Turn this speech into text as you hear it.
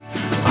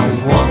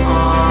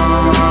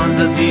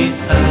wandered the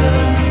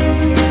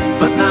earth,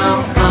 but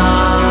now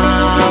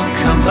I've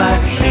come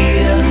back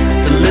here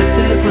to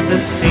live with the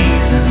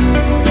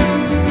seasons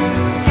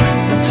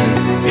and to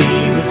be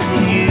with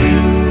you.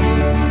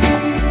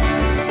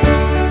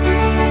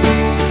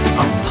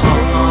 I've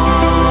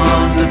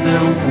pondered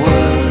the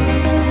worth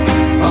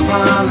of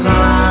our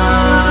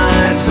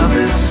lives on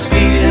this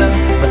sphere,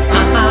 but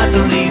I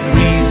don't need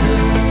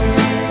reasons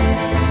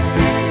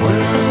when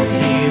I'm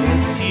here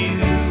with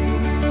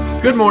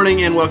you. Good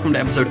morning and welcome to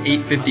episode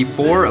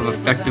 854 of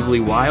Effectively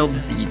Wild,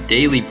 the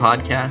daily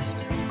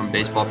podcast from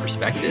Baseball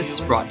Prospectus,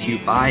 brought to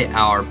you by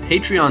our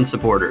Patreon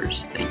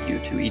supporters. Thank you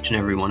to each and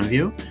every one of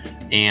you,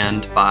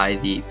 and by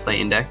the Play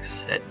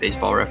Index at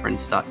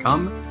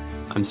baseballreference.com.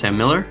 I'm Sam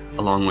Miller,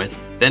 along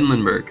with Ben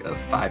Lindbergh of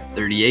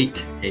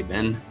 538. Hey,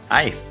 Ben.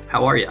 Hi.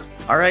 How are you?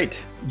 All right.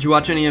 Did you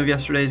watch any of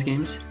yesterday's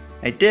games?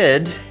 I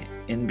did.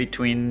 In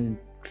between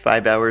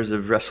 5 hours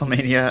of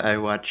WrestleMania, I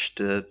watched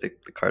the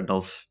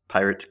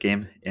Cardinals-Pirates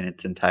game in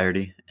its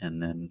entirety,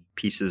 and then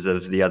pieces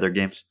of the other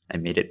games. I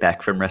made it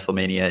back from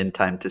WrestleMania in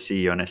time to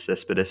see Yoenis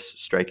Cespedes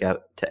strike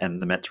out to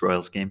end the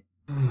Mets-Royals game.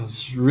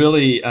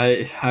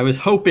 I was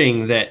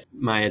hoping that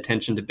my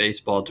attention to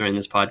baseball during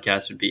this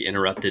podcast would be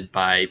interrupted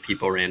by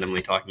people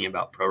randomly talking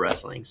about pro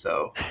wrestling.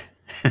 So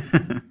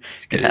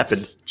it's good. It happened.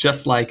 It's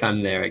just like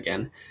I'm there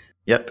again.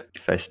 Yep.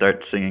 If I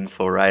start singing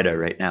Full Rider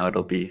right now,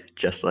 it'll be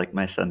just like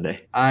my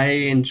Sunday. I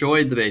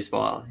enjoyed the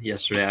baseball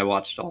yesterday. I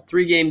watched all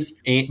three games,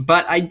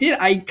 but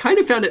I kind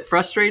of found it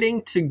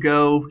frustrating to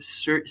go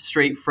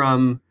straight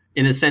from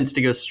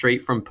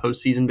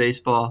postseason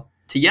baseball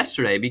to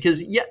yesterday, because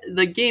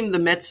the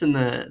Mets and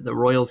the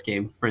Royals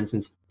game, for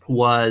instance,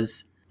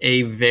 was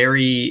a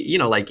very,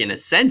 in a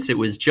sense, it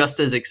was just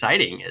as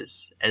exciting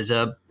as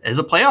a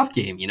playoff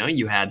game.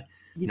 You had,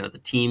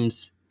 the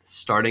teams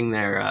starting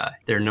their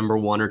number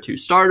one or two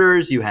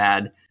starters. You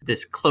had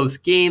this close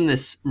game,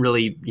 this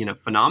really,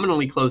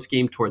 phenomenally close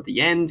game toward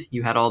the end.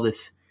 You had all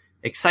this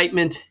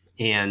excitement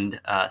and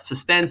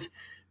suspense.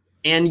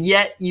 And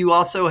yet you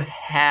also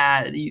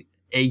had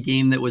a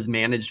game that was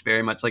managed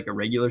very much like a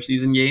regular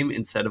season game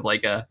instead of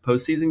like a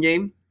postseason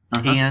game.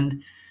 Uh-huh.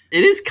 And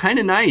it is kind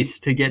of nice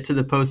to get to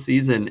the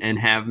postseason and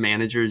have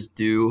managers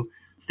do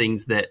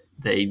things that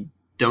they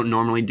don't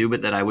normally do,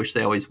 but that I wish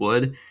they always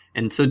would.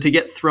 And so to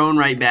get thrown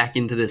right back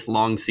into this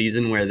long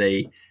season where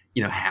they,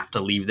 have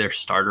to leave their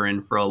starter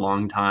in for a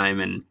long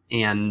time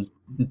and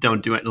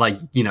don't do it,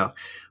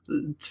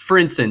 for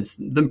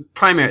instance,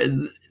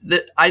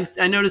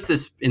 I noticed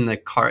this in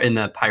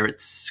the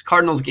Pirates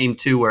Cardinals game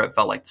too, where it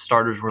felt like the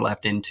starters were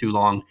left in too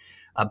long,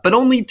 but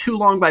only too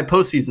long by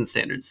postseason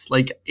standards.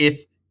 Like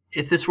if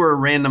this were a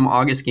random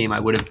August game, I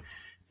would have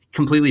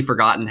completely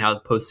forgotten how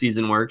the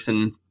postseason works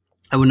and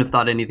I wouldn't have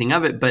thought anything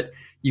of it. But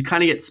you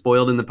kind of get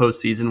spoiled in the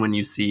postseason when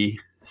you see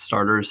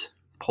starters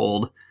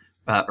pulled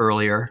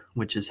earlier,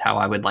 which is how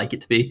I would like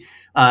it to be.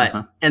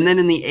 And then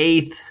in the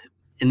eighth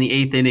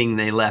inning,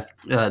 they left.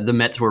 The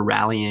Mets were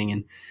rallying,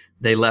 and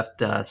they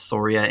left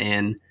Soria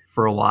in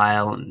for a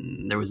while,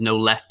 and there was no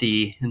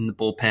lefty in the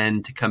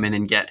bullpen to come in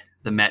and get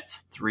the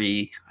Mets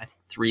three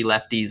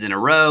lefties in a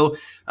row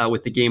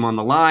with the game on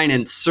the line,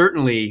 and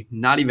certainly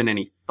not even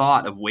any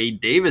thought of Wade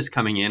Davis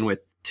coming in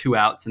with 2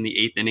 outs in the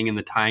eighth inning and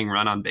the tying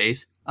run on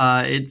base.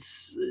 I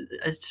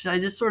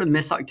just sort of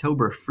miss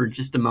October for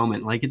just a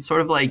moment. Like, it's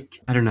sort of like,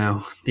 I don't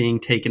know, being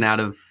taken out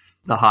of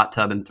the hot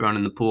tub and thrown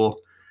in the pool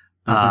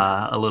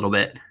a little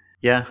bit.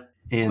 Yeah.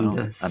 And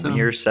a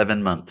mere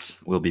 7 months,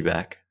 we'll be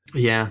back.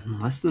 Yeah,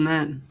 less than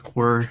that.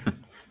 We're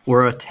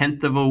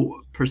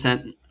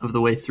 0.1% of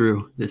the way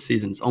through this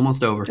season. It's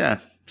almost over. Yeah,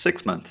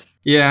 6 months.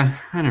 Yeah,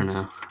 I don't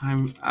know.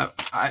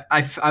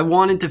 I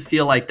wanted to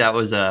feel like that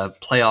was a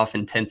playoff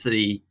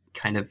intensity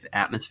kind of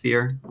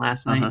atmosphere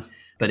last night,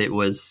 but it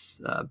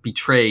was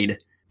betrayed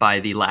by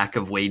the lack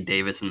of Wade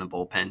Davis in the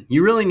bullpen.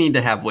 You really need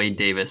to have Wade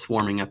Davis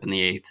warming up in the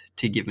eighth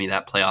to give me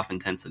that playoff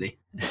intensity.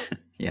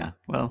 Yeah,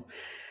 well,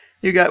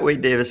 you got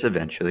Wade Davis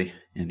eventually,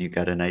 and you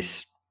got a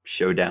nice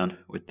showdown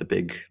with the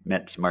big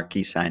Mets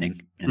marquee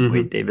signing, and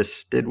Wade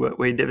Davis did what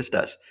Wade Davis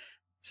does.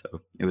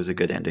 So it was a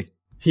good ending.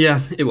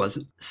 Yeah, it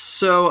was.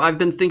 So I've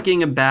been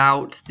thinking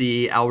about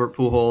the Albert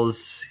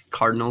Pujols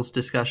Cardinals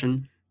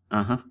discussion.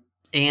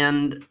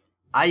 And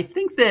I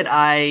think that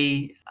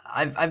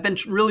I've been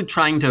really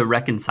trying to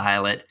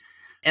reconcile it.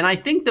 And I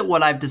think that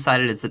what I've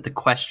decided is that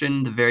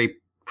the very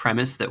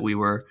premise that we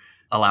were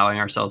allowing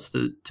ourselves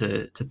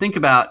to think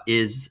about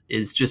is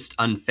just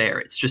unfair.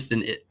 It's just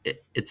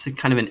it's a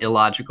kind of an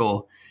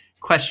illogical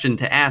question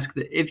to ask.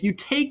 That if you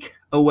take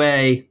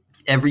away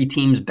every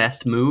team's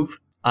best move,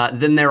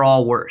 then they're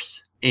all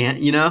worse. And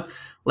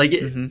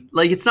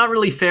it's not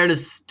really fair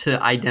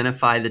to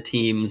identify the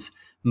team's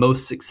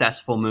most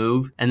successful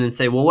move and then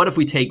say, well, what if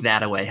we take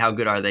that away? How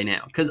good are they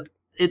now? Because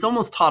it's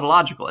almost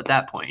tautological at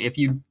that point. If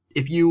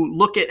you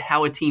look at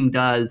how a team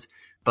does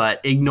but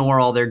ignore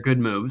all their good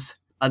moves,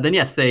 then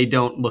yes, they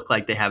don't look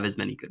like they have as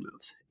many good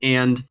moves.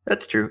 And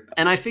that's true.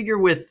 And I figure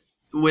with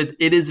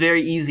it is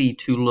very easy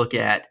to look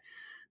at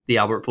the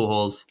Albert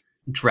Pujols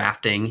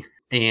drafting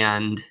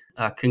and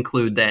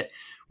conclude that,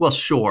 well,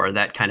 sure,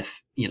 that kind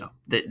of,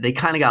 they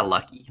kind of got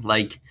lucky.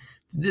 Like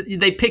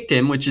they picked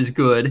him, which is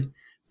good,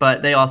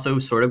 but they also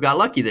sort of got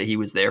lucky that he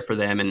was there for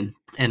them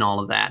and all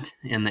of that,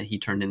 and that he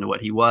turned into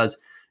what he was.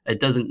 It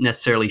doesn't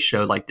necessarily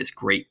show like this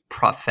great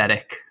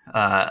prophetic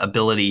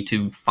ability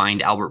to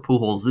find Albert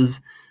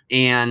Pujols.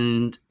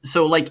 And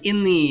so like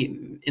in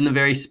the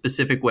very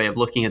specific way of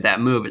looking at that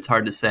move, it's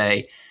hard to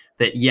say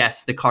that,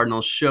 yes, the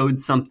Cardinals showed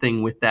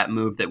something with that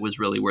move that was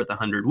really worth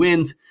 100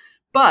 wins.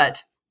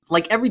 But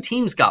like every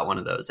team's got one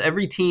of those.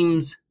 Every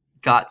team's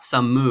got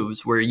some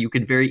moves where you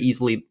could very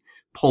easily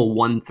pull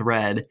one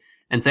thread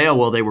and say, oh,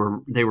 well, they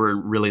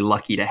were really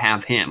lucky to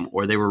have him,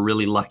 or they were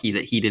really lucky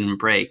that he didn't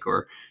break,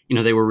 or,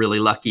 they were really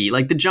lucky.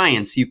 Like the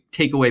Giants, you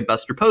take away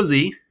Buster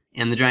Posey,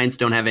 and the Giants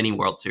don't have any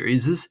World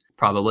Series,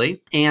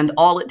 probably. And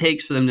all it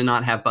takes for them to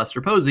not have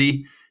Buster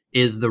Posey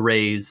is the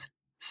Rays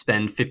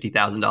spend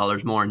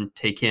 $50,000 more and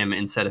take him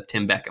instead of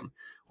Tim Beckham,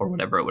 or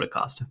whatever it would have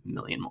cost, $1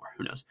 million more,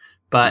 who knows.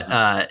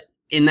 But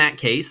in that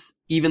case,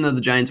 even though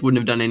the Giants wouldn't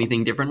have done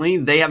anything differently,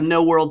 they have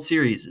no World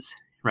Series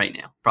right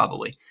now,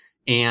 probably.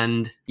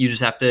 And you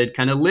just have to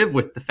kind of live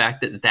with the fact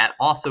that that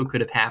also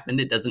could have happened.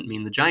 It doesn't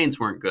mean the Giants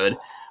weren't good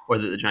or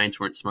that the Giants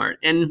weren't smart.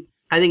 And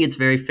I think it's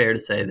very fair to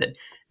say that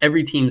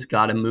every team's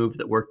got a move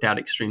that worked out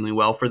extremely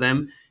well for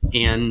them.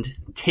 And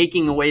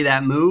taking away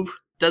that move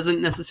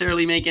doesn't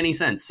necessarily make any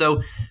sense.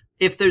 So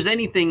if there's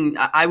anything,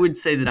 I would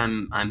say that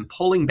I'm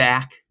pulling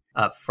back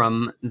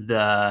from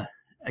the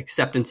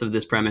acceptance of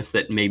this premise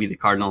that maybe the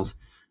Cardinals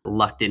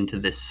lucked into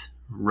this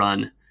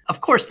run. Of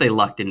course they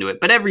lucked into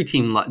it, but every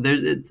team,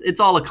 it's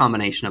all a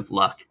combination of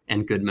luck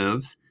and good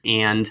moves.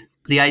 And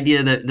the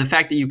idea that the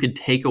fact that you could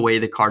take away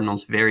the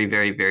Cardinals' very,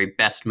 very, very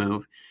best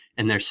move,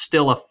 and they're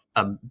still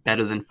a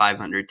better than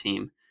 500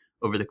 team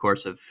over the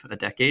course of a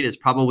decade, is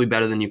probably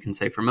better than you can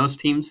say for most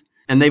teams.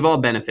 And they've all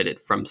benefited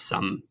from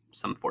some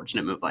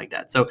fortunate move like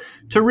that. So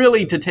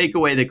to take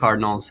away the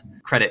Cardinals'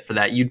 credit for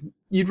that,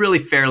 you'd really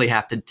fairly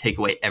have to take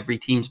away every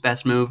team's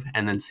best move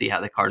and then see how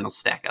the Cardinals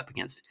stack up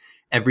against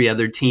every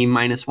other team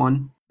minus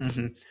one.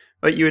 Mm-hmm.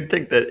 But you would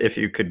think that if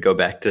you could go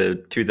back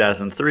to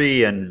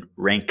 2003 and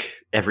rank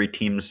every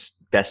team's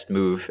best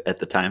move at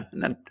the time,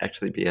 and that'd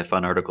actually be a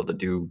fun article to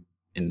do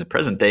in the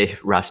present day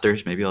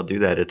rosters. Maybe I'll do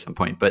that at some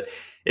point. But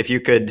if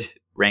you could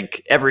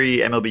rank every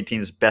MLB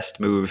team's best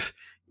move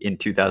in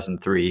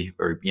 2003,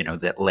 or,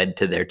 that led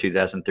to their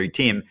 2003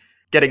 team,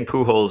 getting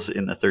Pujols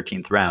in the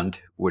 13th round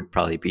would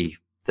probably be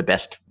the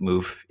best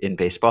move in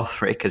baseball,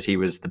 right? Because he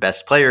was the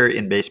best player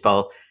in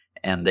baseball,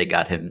 and they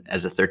got him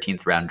as a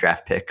 13th round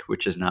draft pick,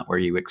 which is not where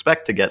you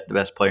expect to get the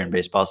best player in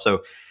baseball.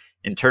 So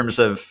in terms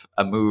of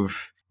a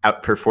move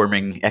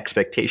outperforming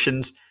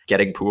expectations,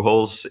 getting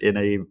Pujols in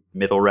a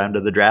middle round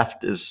of the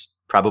draft is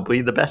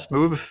probably the best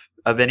move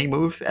of any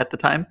move at the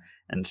time.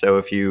 And so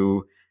if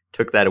you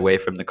took that away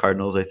from the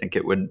Cardinals, I think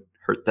it would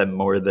hurt them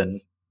more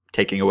than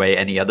taking away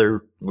any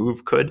other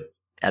move could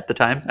at the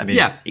time. I mean,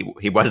 yeah,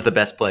 he was the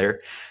best player.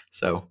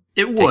 So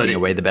it would. Taking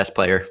away the best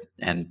player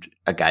and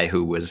a guy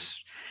who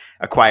was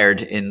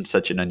acquired in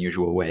such an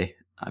unusual way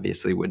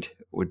obviously would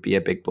be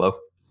a big blow.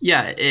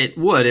 Yeah, it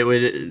would. It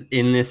would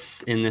in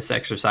this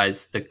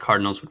exercise, the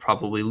Cardinals would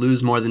probably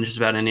lose more than just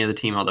about any other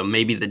team, although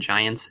maybe the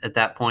Giants at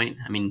that point.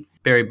 I mean,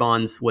 Barry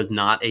Bonds was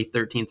not a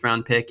 13th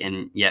round pick,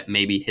 and yet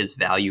maybe his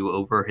value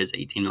over his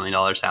 $18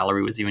 million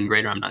salary was even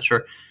greater. I'm not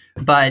sure.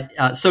 But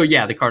so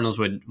yeah, the Cardinals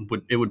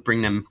would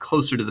bring them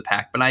closer to the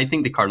pack, but I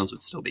think the Cardinals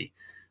would still be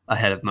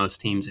ahead of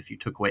most teams if you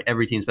took away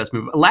every team's best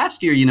move.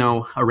 Last year,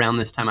 around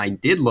this time, I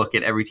did look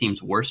at every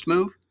team's worst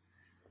move.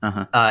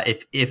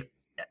 If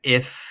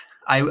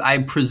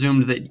I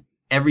presumed that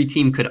every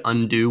team could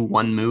undo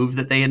one move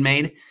that they had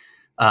made,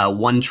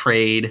 one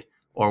trade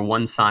or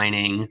one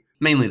signing.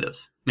 Mainly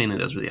those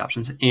were the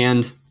options.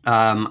 And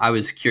I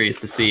was curious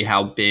to see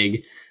how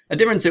big a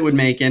difference it would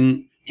make.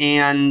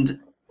 And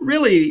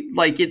really,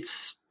 like,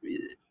 it's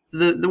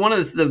the one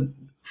of the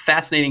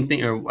fascinating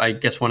thing, or I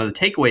guess one of the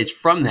takeaways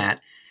from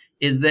that,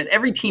 is that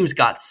every team's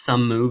got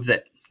some move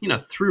that,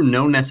 through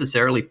no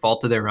necessarily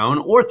fault of their own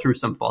or through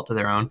some fault of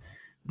their own,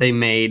 they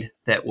made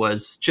that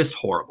was just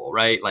horrible,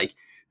 right? Like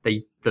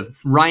the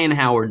Ryan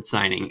Howard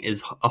signing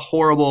is a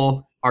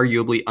horrible,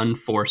 arguably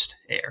unforced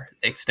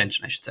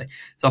extension, I should say.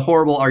 It's a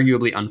horrible,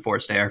 arguably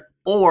unforced error.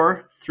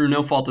 Or through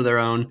no fault of their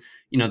own,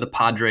 the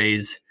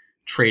Padres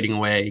trading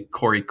away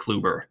Corey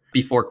Kluber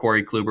before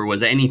Corey Kluber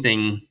was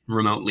anything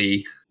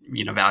remotely,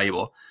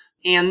 valuable.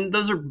 And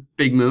those are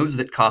big moves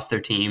that cost their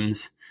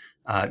teams,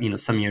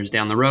 some years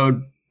down the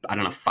road,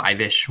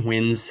 5-ish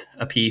wins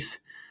apiece.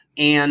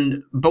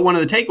 But one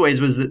of the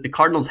takeaways was that the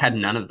Cardinals had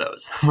none of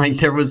those.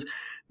 Like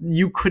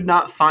you could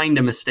not find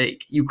a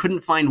mistake. You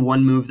couldn't find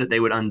one move that they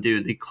would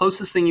undo. The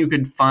closest thing you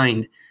could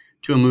find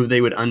to a move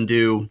they would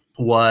undo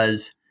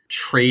was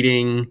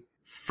trading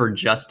for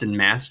Justin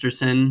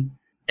Masterson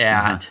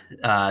at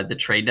the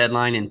trade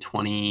deadline in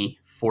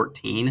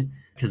 2014,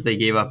 because they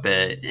gave up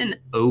an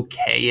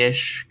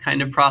okay-ish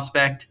kind of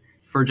prospect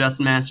for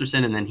Justin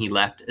Masterson, and then he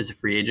left as a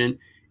free agent.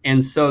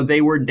 And so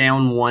they were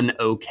down one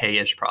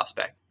okay-ish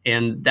prospect.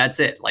 And that's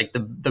it. Like the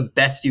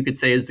best you could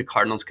say is the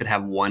Cardinals could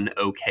have one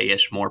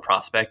okay-ish more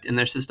prospect in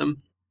their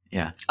system.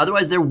 Yeah.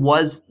 Otherwise, there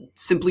was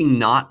simply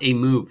not a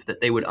move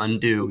that they would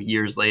undo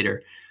years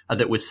later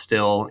that was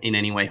still in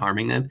any way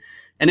harming them.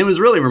 And it was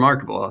really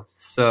remarkable.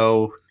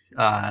 So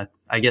I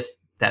guess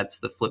that's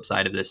the flip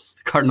side of this.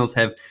 The Cardinals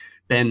have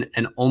been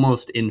an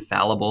almost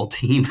infallible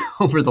team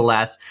over the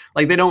last,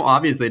 like they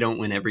don't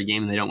win every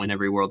game and they don't win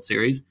every World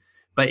Series.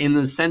 But in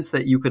the sense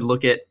that you could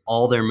look at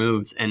all their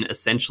moves and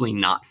essentially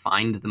not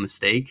find the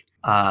mistake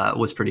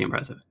was pretty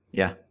impressive.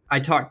 Yeah. I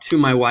talked to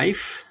my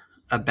wife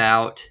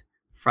about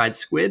fried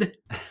squid.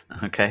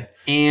 Okay.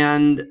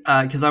 And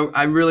because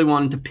I really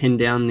wanted to pin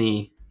down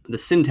the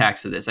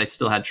syntax of this. I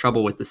still had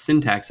trouble with the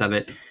syntax of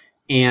it.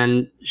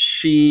 And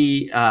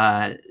she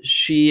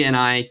and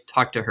I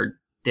talked to her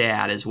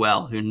dad as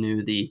well, who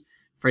knew the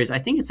phrase. I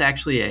think it's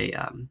actually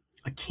a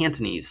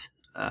Cantonese,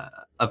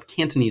 of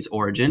Cantonese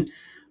origin.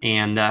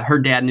 And her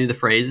dad knew the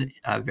phrase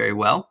very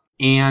well.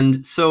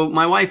 And so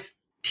my wife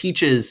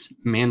teaches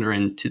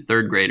Mandarin to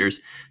third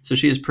graders. So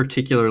she is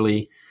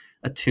particularly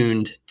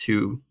attuned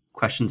to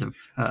questions of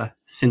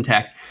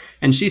syntax.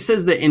 And she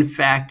says that, in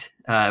fact,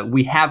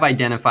 we have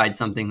identified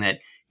something that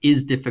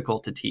is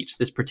difficult to teach,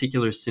 this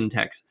particular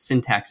syntax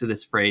of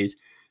this phrase.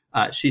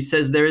 She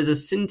says there is a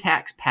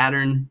syntax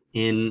pattern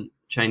in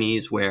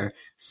Chinese where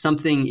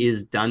something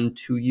is done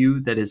to you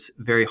that is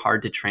very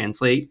hard to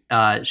translate.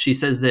 She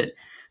says that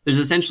there's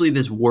essentially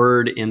this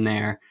word in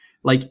there.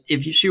 Like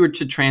if she were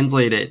to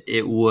translate it,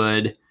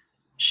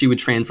 she would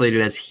translate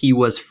it as he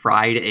was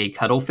fried a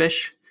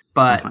cuttlefish.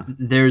 But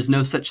there's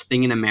no such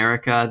thing in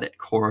America that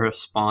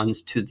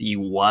corresponds to the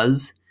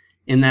was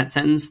in that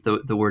sentence.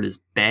 The word is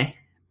bei,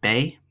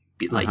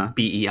 like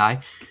BEI.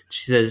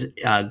 She says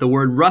the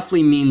word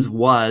roughly means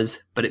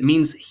was, but it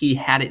means he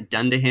had it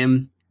done to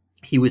him.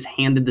 He was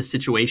handed the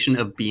situation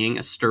of being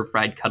a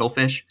stir-fried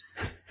cuttlefish.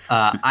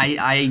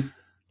 I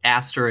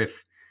asked her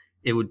if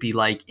it would be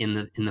like in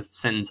the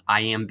sentence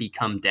 "I am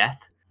become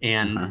death,"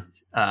 and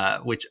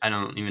which I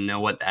don't even know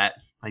what that,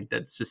 like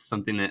that's just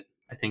something that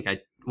I think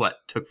I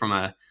took from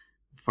a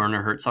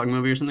Werner Herzog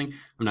movie or something.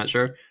 I'm not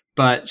sure,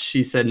 but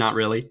she said not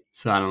really,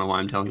 so I don't know why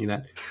I'm telling you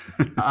that.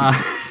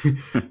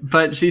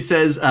 But she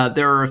says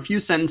there are a few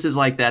sentences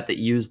like that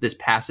use this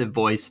passive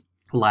voice,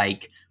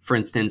 like for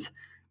instance,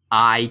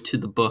 "I to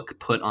the book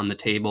put on the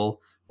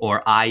table,"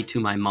 or "I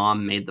to my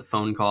mom made the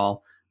phone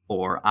call,"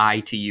 or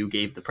 "I to you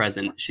gave the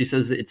present." She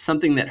says it's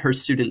something that her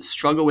students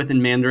struggle with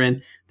in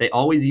Mandarin. They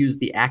always use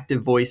the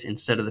active voice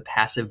instead of the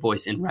passive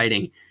voice in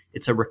writing.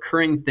 It's a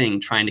recurring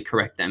thing trying to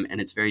correct them, and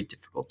it's very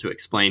difficult to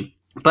explain.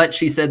 But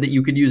she said that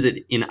you could use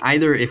it in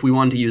either, if we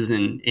wanted to use it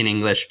in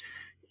English,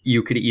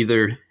 you could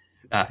either,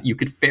 you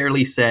could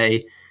fairly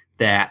say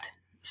that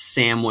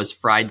Sam was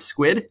fried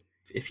squid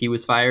if he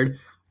was fired,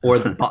 or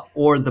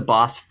the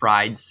boss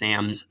fried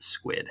Sam's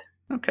squid.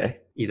 Okay.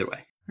 Either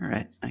way. All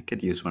right. I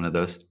could use one of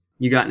those.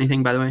 You got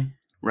anything, by the way?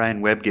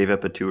 Ryan Webb gave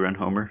up a 2-run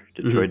homer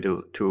to Troy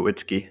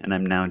Tulowitzki, and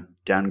I'm now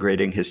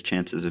downgrading his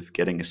chances of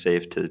getting a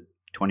save to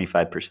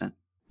 25%.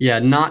 Yeah,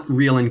 not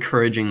real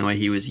encouraging the way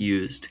he was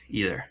used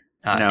either.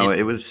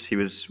 It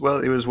was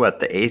what,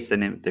 the 8th,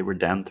 and they were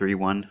down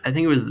 3-1. I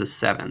think it was the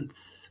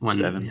 7th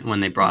when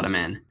they brought him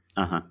in.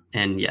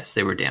 And yes,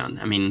 they were down.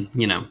 I mean,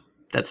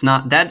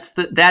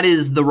 that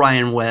is the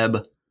Ryan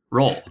Webb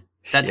role.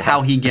 That's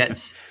how he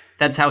gets.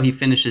 That's how he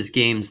finishes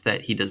games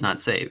that he does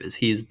not save. Is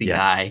he's the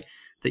guy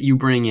that you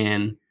bring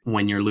in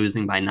when you're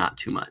losing by not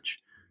too much.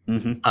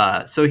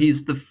 So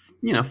he's the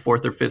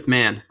 4th or 5th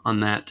man on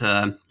that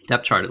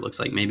depth chart. It looks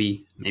like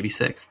maybe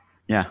 6th.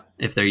 Yeah,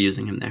 if they're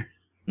using him there.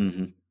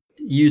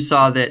 You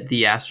saw that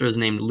the Astros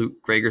named Luke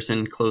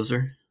Gregerson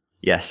closer.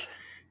 Yes,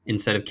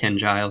 instead of Ken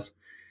Giles.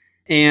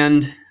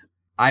 And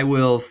I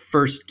will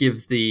first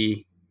give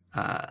the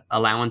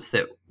allowance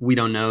that we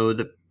don't know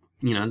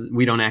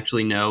we don't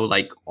actually know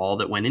like all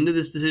that went into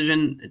this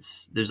decision.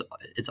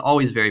 It's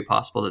always very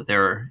possible that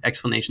there are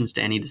explanations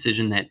to any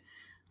decision that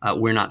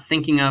we're not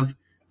thinking of,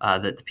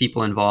 that the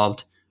people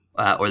involved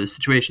or the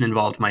situation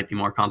involved might be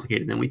more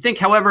complicated than we think.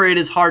 However, it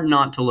is hard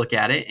not to look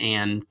at it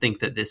and think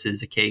that this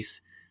is a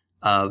case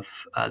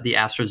of the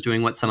Astros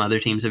doing what some other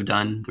teams have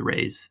done, the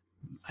Rays,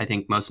 I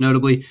think most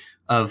notably,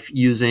 of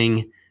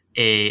using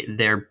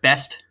their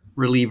best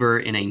reliever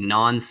in a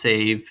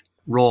non-save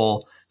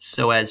role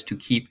so as to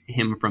keep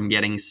him from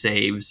getting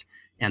saves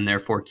and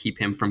therefore keep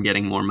him from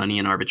getting more money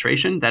in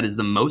arbitration. That is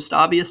the most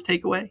obvious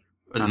takeaway,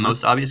 or the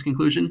most obvious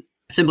conclusion,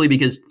 simply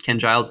because Ken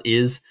Giles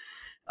is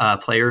a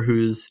player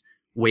whose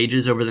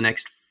wages over the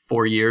next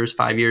 5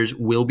 years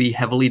will be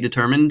heavily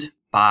determined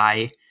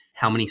by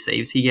how many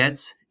saves he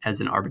gets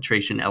as an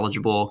arbitration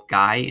eligible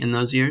guy in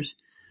those years.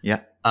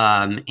 Yeah.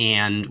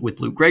 And with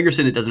Luke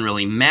Gregerson, it doesn't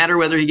really matter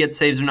whether he gets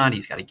saves or not.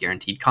 He's got a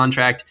guaranteed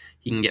contract.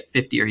 He can get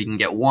 50 or he can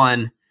get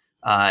 1.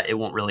 It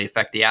won't really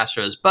affect the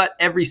Astros. But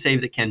every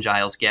save that Ken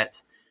Giles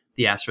gets,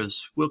 the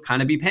Astros will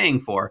kind of be paying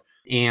for.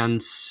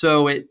 And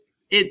so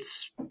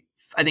it's,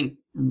 I think,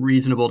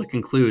 reasonable to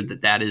conclude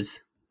that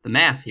is the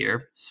math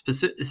here,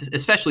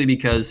 especially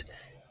because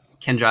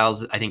Ken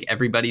Giles, I think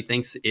everybody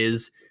thinks,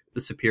 is the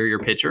superior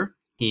pitcher.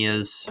 He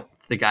is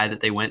the guy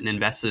that they went and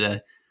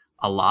invested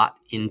a lot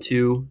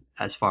into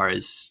as far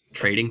as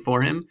trading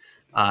for him.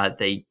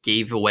 They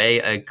gave away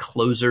a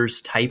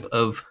closer's type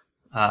of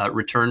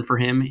return for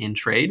him in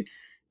trade,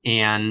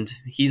 and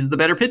he's the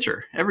better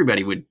pitcher.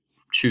 Everybody would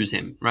choose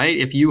him, right?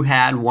 If you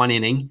had one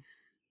inning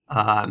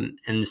and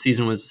the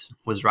season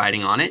was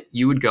riding on it,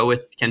 you would go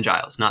with Ken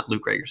Giles, not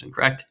Luke Gregerson,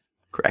 correct?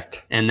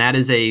 Correct. And that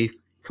is a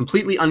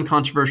completely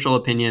uncontroversial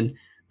opinion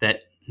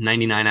that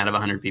 99 out of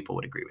 100 people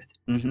would agree with.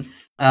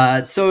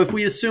 Mm-hmm. So if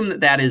we assume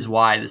that that is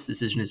why this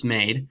decision is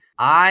made,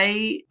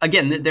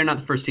 again, they're not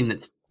the first team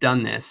that's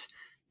done this.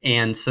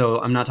 And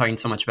so I'm not talking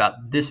so much about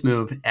this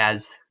move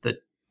as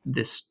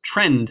this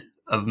trend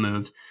of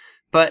moves,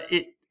 but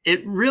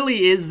it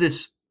really is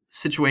this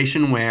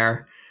situation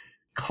where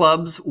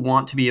clubs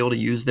want to be able to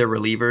use their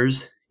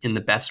relievers in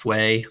the best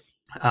way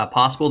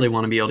possible. They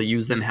want to be able to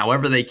use them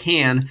however they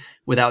can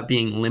without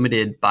being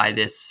limited by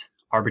this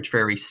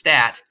arbitrary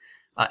stat.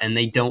 And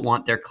they don't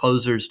want their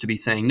closers to be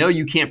saying, no,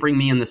 you can't bring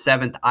me in the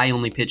seventh. I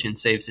only pitch in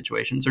save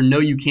situations. Or no,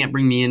 you can't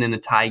bring me in a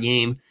tie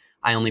game.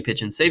 I only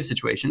pitch in save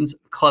situations.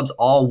 Clubs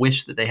all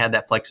wish that they had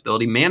that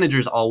flexibility.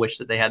 Managers all wish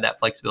that they had that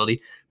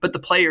flexibility. But the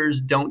players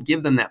don't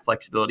give them that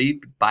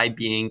flexibility by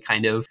being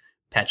kind of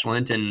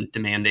petulant and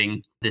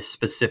demanding this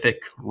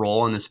specific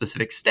role and a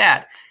specific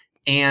stat.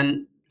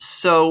 And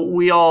so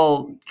we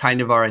all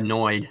kind of are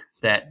annoyed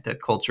that the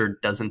culture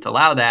doesn't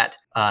allow that.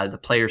 The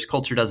players'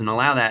 culture doesn't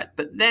allow that.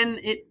 But then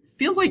it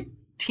feels like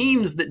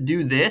teams that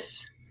do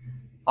this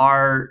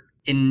are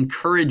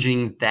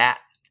encouraging that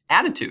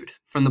attitude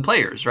from the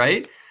players,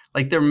 right?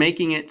 Like they're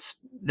making it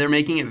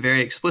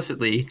very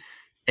explicitly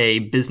a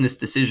business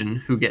decision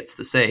who gets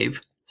the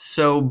save.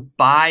 So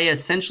by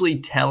essentially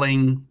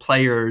telling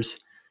players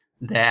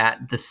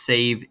that the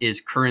save is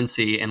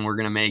currency and we're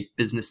going to make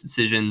business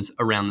decisions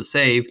around the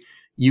save,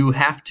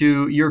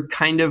 you're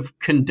kind of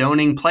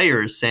condoning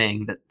players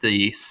saying that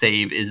the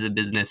save is a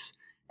business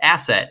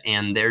asset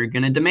and they're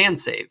going to demand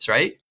saves,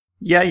 right?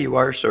 Yeah, you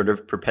are sort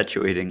of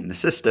perpetuating the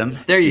system.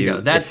 There you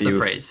go. That's the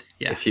phrase.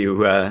 Yeah. If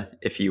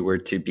you were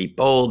to be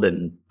bold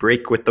and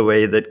break with the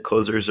way that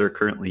closers are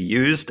currently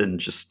used and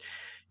just,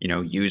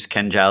 use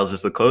Ken Giles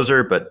as the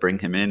closer, but bring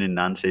him in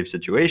non-save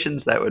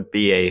situations, that would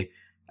be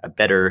a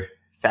better,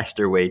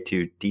 faster way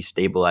to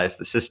destabilize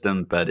the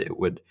system, but it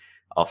would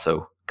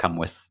also come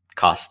with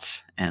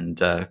costs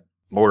and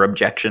more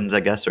objections,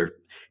 I guess, or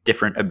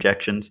different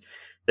objections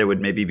that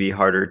would maybe be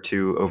harder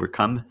to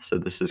overcome. So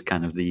this is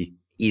kind of the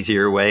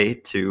easier way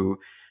to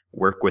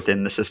work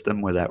within the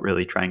system without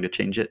really trying to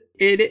change it.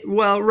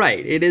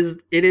 Right. It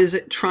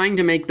is trying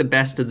to make the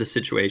best of the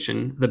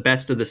situation, the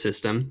best of the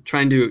system,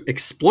 trying to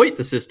exploit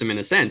the system in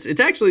a sense.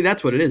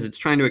 That's what it is. It's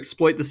trying to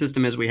exploit the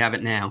system as we have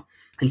it now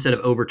instead of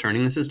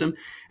overturning the system.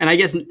 And I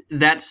guess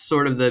that's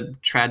sort of the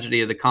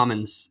tragedy of the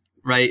commons,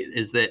 right?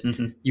 Is that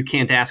you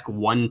can't ask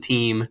one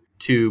team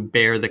to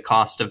bear the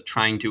cost of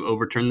trying to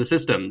overturn the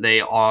system. They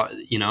are,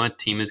 a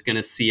team is going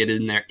to see it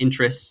in their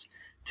interests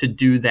to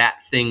do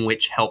that thing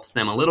which helps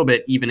them a little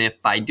bit, even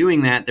if by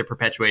doing that, they're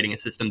perpetuating a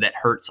system that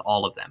hurts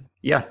all of them.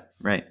 Yeah,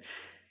 right.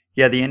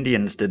 Yeah, the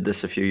Indians did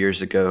this a few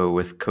years ago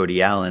with Cody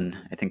Allen.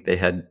 I think they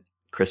had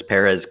Chris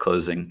Perez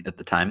closing at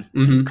the time.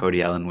 Mm-hmm.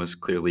 Cody Allen was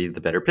clearly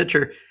the better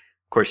pitcher.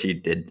 Of course, he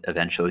did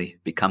eventually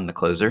become the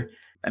closer.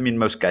 I mean,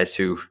 most guys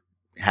who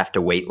have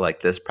to wait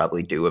like this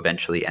probably do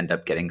eventually end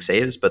up getting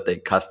saves, but they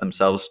cost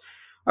themselves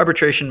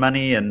arbitration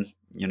money, and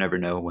you never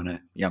know when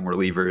a young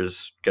reliever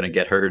is going to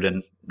get hurt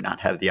and not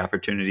have the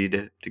opportunity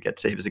to get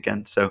saves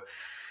again. So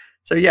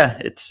yeah,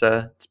 it's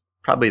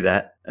probably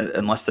that,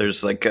 unless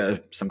there's like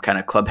some kind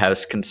of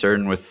clubhouse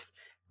concern with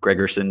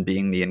Gregerson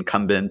being the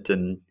incumbent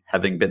and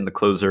having been the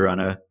closer on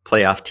a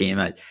playoff team.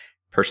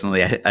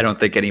 I don't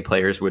think any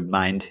players would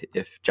mind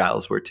if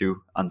Giles were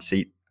to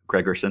unseat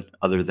Gregerson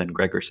other than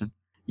Gregerson.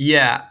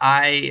 Yeah,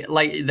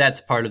 that's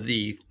part of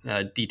the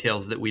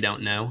details that we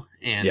don't know.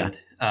 And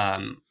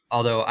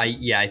although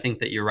I think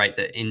that you're right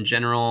that in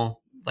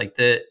general, like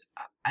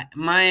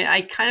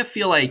I kind of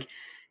feel like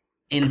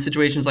in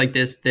situations like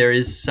this, there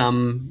is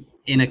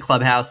in a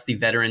clubhouse, the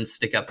veterans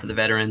stick up for the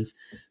veterans,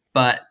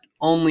 but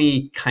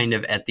only kind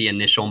of at the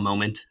initial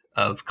moment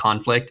of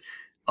conflict.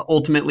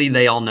 Ultimately,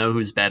 they all know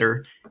who's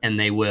better, and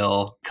they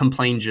will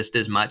complain just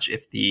as much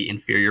if the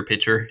inferior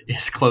pitcher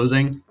is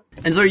closing.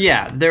 And so,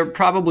 yeah, there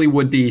probably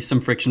would be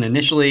some friction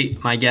initially.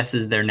 My guess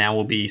is there now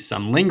will be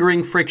some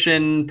lingering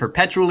friction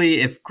perpetually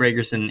if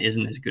Gregerson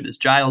isn't as good as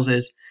Giles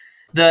is.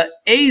 The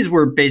A's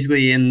were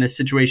basically in this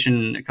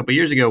situation a couple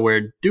years ago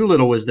where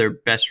Doolittle was their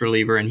best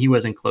reliever and he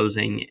wasn't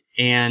closing.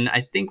 And I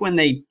think when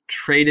they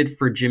traded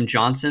for Jim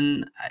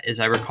Johnson,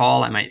 as I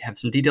recall, I might have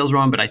some details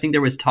wrong, but I think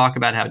there was talk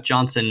about how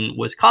Johnson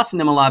was costing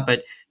them a lot,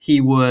 but he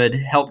would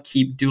help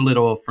keep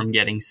Doolittle from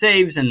getting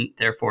saves, and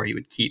therefore he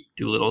would keep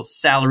Doolittle's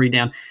salary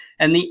down.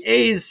 And the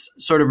A's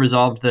sort of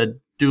resolved the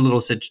Doolittle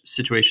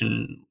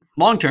situation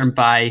long-term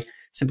by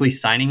simply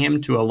signing him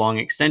to a long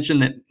extension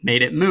that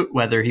made it moot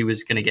whether he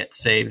was going to get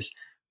saves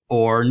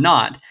or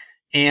not.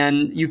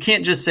 And you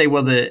can't just say,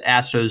 well, the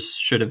Astros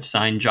should have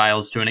signed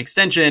Giles to an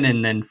extension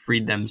and then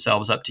freed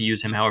themselves up to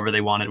use him however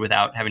they wanted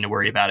without having to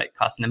worry about it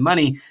costing them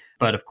money.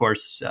 But of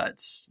course,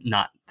 it's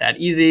not that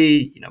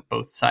easy.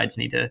 Both sides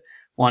need to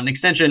want an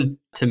extension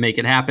to make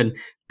it happen.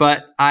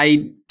 But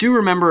I do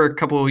remember a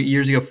couple of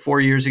years ago,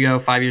 4 years ago,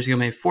 5 years ago,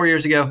 maybe 4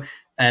 years ago,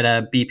 at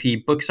a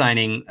BP book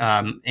signing,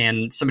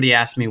 and somebody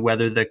asked me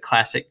whether the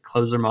classic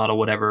closer model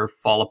would ever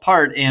fall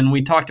apart. And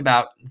we talked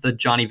about the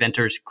Johnny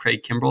Venters,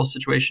 Craig Kimbrell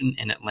situation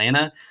in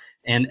Atlanta.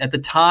 And at the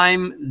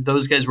time,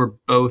 those guys were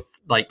both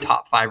like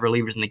top 5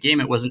 relievers in the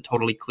game. It wasn't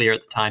totally clear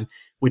at the time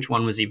which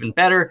one was even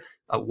better.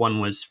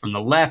 One was from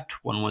the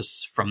left, one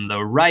was from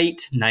the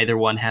right. Neither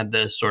one had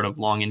the sort of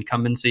long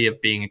incumbency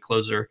of being a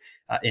closer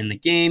in the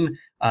game.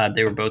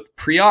 They were both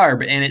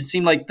pre-arb, and it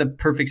seemed like the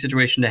perfect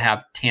situation to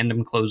have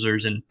tandem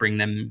closers and bring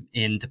them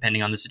in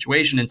depending on the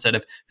situation instead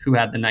of who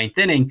had the ninth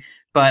inning.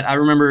 But I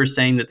remember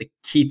saying that the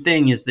key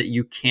thing is that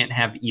you can't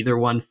have either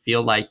one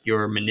feel like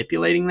you're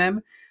manipulating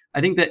them. I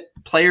think that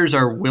players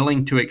are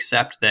willing to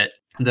accept that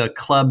the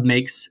club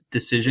makes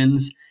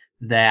decisions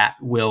that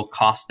will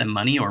cost them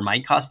money or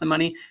might cost them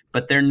money,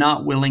 but they're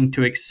not willing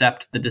to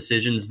accept the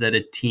decisions that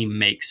a team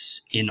makes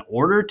in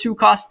order to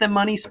cost them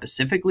money,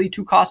 specifically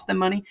to cost them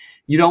money.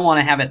 You don't want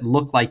to have it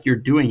look like you're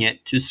doing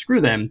it to screw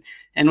them.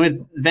 And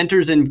with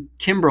Venters and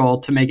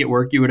Kimbrell, to make it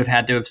work, you would have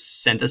had to have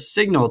sent a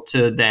signal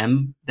to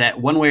them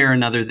that one way or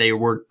another they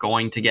were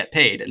going to get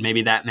paid. And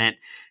maybe that meant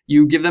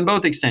you give them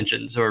both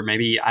extensions, or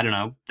maybe, I don't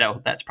know,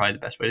 that's probably the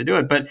best way to do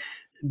it.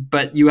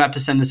 But you have to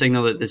send the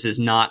signal that this is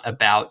not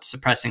about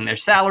suppressing their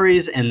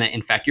salaries, and that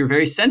in fact you're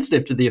very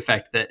sensitive to the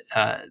effect that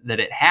that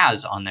it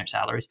has on their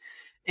salaries.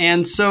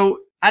 And so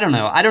I don't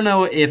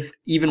know if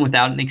even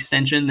without an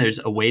extension, there's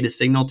a way to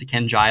signal to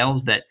Ken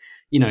Giles that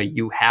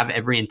you have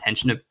every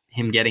intention of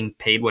him getting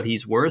paid what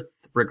he's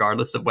worth,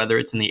 regardless of whether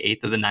it's in the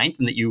 8th or the 9th,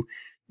 and that you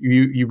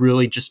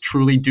really just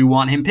truly do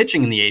want him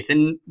pitching in the 8th.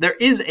 And there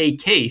is a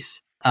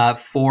case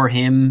for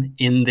him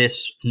in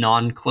this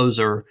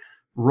non-closer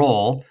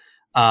role.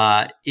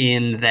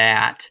 In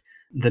that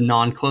the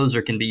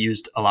non-closer can be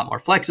used a lot more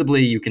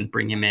flexibly. You can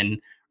bring him in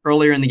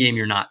earlier in the game.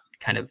 You're not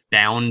kind of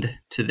bound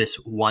to this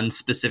one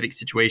specific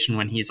situation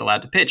when he's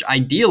allowed to pitch.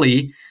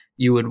 Ideally,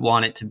 you would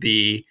want it to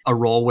be a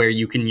role where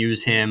you can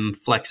use him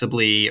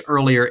flexibly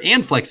earlier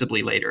and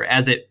flexibly later.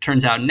 As it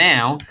turns out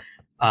now,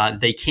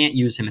 they can't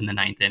use him in the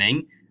 9th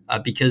inning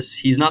because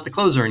he's not the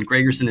closer, and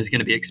Gregerson is going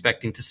to be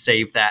expecting to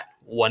save that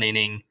 1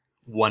 inning,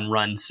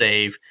 1-run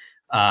save.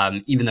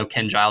 Even though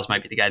Ken Giles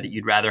might be the guy that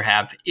you'd rather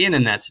have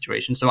in that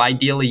situation. So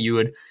ideally, you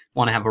would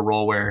want to have a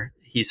role where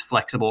he's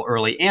flexible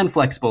early and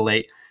flexible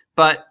late.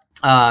 But,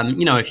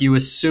 if you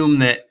assume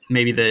that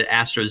maybe the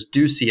Astros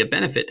do see a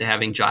benefit to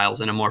having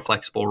Giles in a more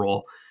flexible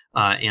role,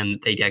 and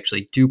they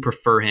actually do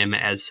prefer him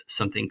as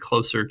something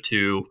closer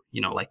to,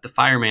 like the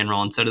fireman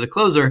role instead of the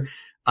closer,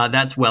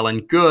 that's well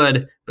and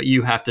good. But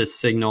you have to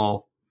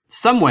signal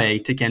some way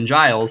to Ken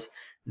Giles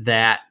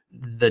that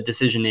the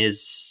decision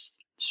is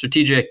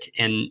strategic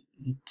and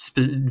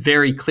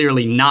very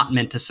clearly not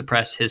meant to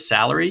suppress his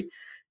salary.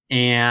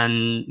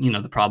 And,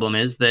 the problem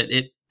is that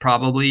it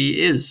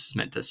probably is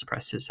meant to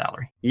suppress his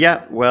salary.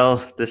 Yeah,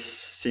 well, this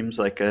seems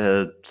like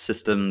a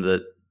system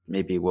that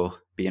maybe will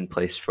be in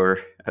place for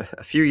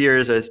a few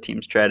years as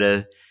teams try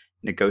to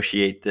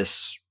negotiate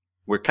this.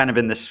 We're kind of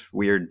in this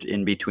weird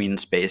in-between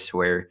space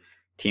where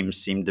teams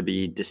seem to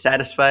be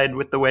dissatisfied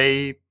with the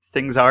way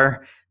things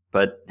are,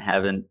 but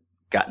haven't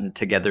gotten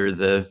together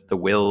the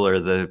will or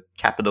the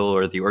capital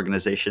or the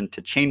organization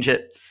to change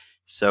it.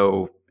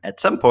 So at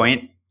some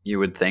point, you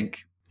would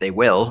think there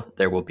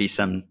will be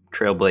some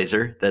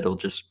trailblazer that'll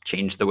just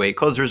change the way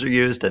closers are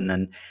used, and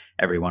then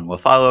everyone will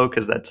follow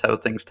because that's how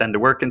things tend to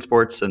work in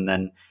sports, and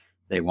then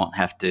they won't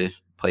have to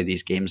play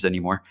these games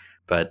anymore.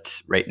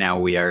 But right now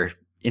we are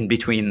in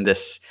between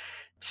this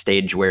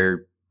stage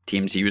where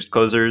teams used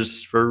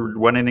closers for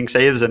 1-inning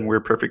saves, and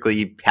we're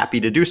perfectly happy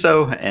to do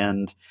so,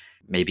 and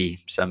maybe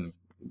some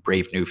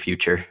brave new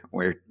future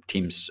where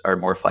teams are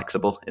more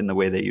flexible in the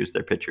way they use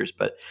their pitchers.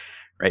 But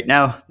right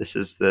now, this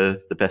is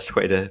the best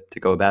way to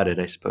go about it,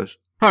 I suppose.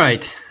 All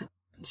right.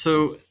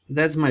 So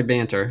that's my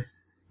banter.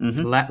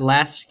 Mm-hmm.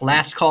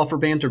 Last call for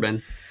banter,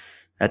 Ben.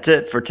 That's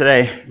it for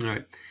today. All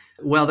right.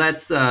 Well,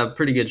 that's a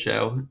pretty good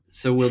show.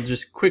 So we'll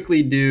just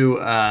quickly do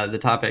the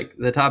topic.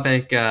 The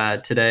topic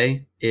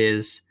today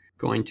is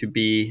going to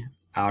be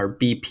our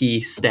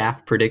BP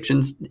staff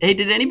predictions. Hey,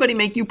 did anybody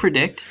make you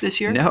predict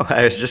this year? No,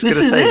 I was just going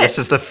to say, this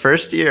is the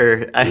first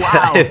year.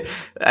 Wow.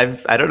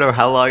 I don't know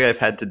how long I've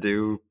had to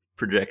do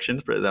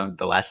projections, but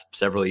the last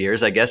several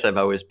years, I guess I've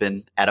always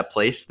been at a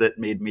place that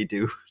made me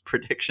do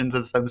predictions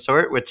of some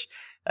sort, which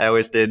I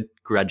always did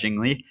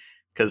grudgingly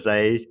because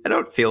I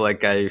don't feel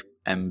like I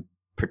am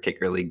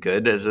particularly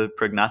good as a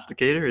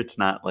prognosticator. It's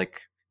not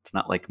like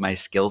my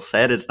skill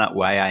set. It's not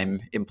why I'm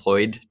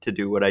employed to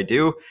do what I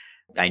do.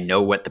 I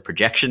know what the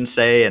projections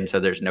say, and so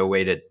there's no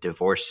way to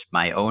divorce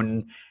my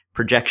own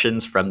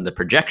projections from the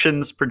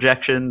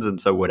projections, and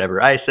so whatever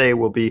I say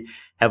will be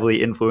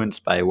heavily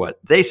influenced by what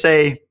they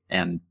say,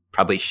 and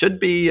probably should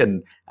be.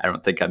 And I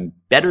don't think I'm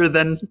better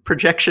than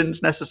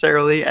projections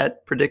necessarily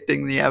at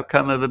predicting the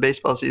outcome of a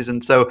baseball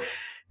season. So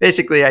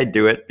basically, I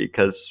do it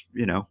because,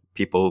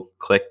 people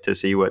click to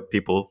see what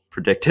people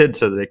predicted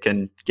so they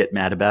can get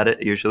mad about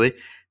it usually.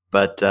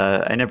 But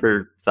I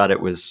never thought it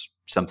was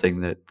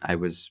something that I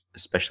was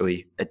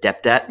especially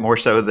adept at, more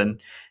so than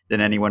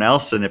anyone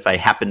else. And if I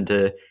happened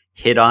to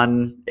hit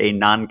on a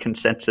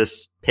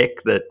non-consensus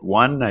pick that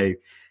won, I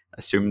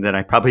assumed that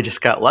I probably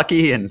just got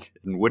lucky and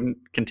wouldn't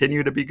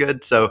continue to be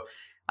good. So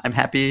I'm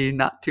happy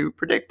not to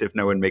predict if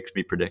no one makes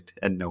me predict,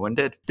 and no one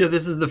did. Yeah,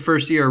 this is the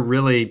first year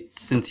really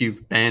since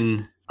you've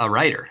been a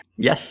writer.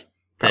 Yes,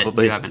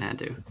 probably. You haven't had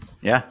to.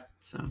 Yeah.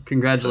 So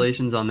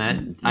congratulations on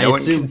that. No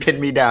one can pin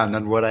me down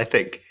on what I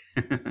think.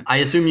 I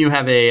assume you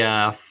have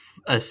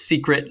a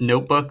secret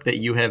notebook that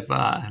you have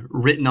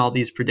written all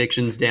these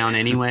predictions down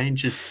anyway,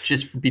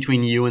 just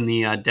between you and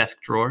the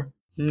desk drawer.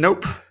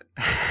 Nope.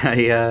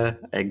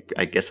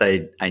 I guess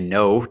I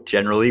know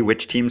generally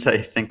which teams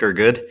I think are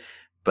good,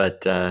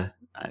 but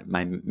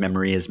my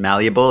memory is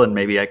malleable, and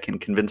maybe I can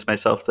convince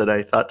myself that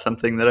I thought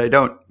something that I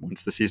don't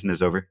once the season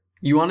is over.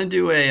 You want to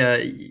do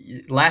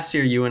last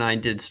year you and I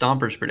did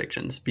Stompers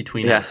predictions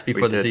between us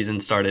before the season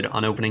started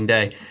on opening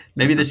day.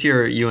 Maybe this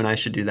year you and I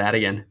should do that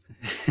again.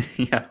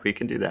 Yeah, we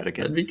can do that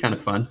again. That'd be kind of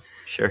fun.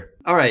 Sure.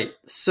 All right.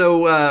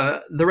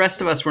 So the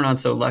rest of us were not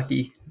so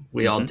lucky.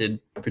 We all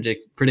did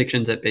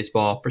predictions at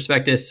Baseball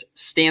Prospectus,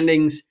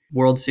 standings,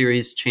 World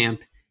Series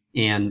champ,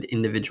 and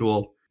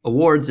individual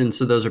awards. And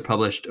so those are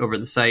published over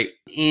the site.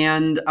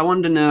 And I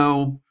wanted to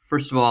know,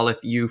 first of all, if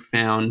you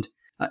found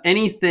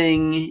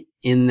anything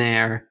in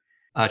there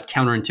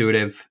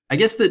counterintuitive. I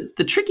guess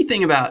the tricky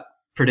thing about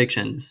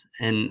predictions,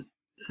 and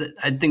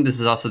I think this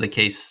is also the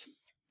case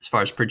as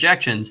far as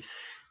projections,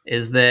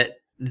 is that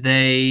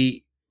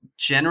they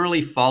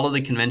generally follow the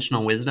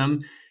conventional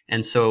wisdom.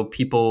 And so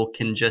people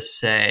can just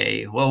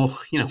say, well,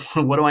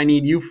 what do I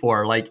need you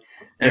for? Like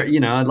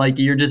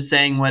you're just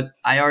saying what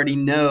I already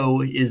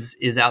know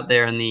is out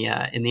there in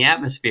the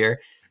atmosphere.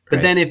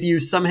 But then if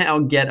you somehow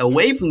get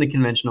away from the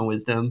conventional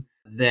wisdom,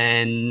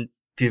 then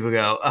people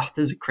go, oh,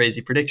 this is a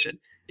crazy prediction.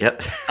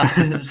 Yep.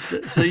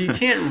 So you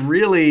can't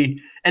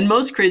really, and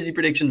most crazy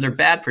predictions are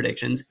bad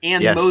predictions,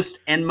 and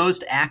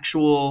most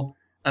actual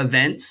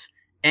events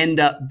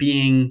end up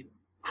being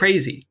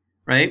crazy,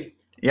 right?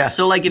 Yeah.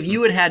 So like if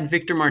you had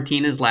Victor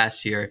Martinez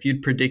last year, if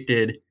you'd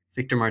predicted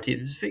Victor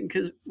Martinez,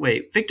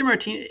 Victor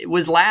Martinez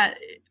was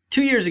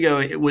 2 years ago,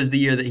 it was the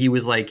year that he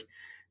was like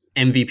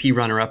MVP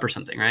runner-up or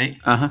something, right?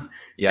 Uh-huh.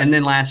 Yeah. And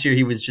then last year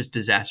he was just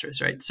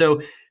disastrous, right?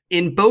 So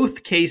in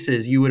both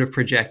cases, you would have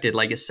projected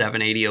like a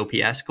 780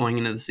 OPS going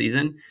into the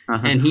season.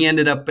 Uh-huh. And he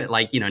ended up at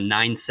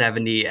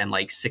 970 and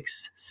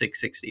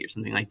 660 or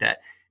something like that.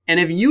 And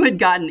if you had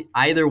gotten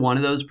either one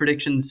of those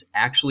predictions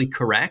actually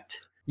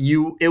correct,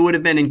 it would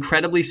have been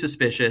incredibly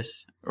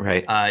suspicious.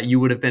 Right. You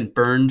would have been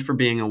burned for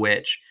being a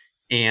witch,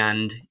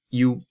 and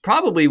you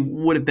probably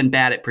would have been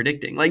bad at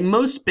predicting. Like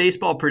most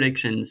baseball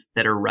predictions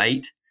that are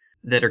right,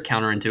 that are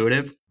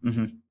counterintuitive,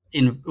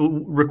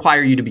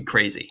 require you to be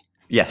crazy.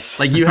 Yes.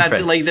 Like you have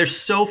to, they're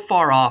so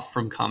far off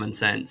from common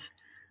sense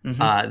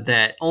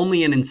that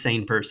only an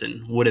insane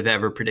person would have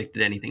ever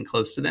predicted anything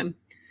close to them.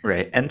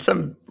 Right. And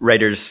some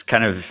writers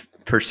kind of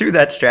pursue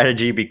that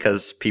strategy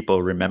because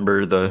people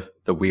remember the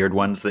weird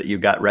ones that you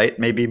got right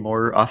maybe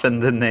more often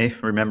than they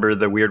remember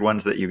the weird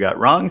ones that you got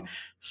wrong.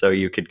 So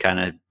you could kind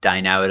of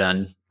dine out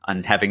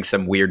on having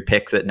some weird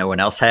pick that no one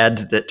else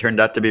had that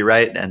turned out to be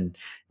right, and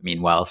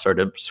meanwhile sort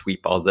of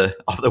sweep all the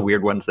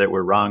weird ones that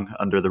were wrong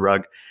under the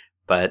rug.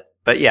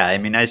 But yeah, I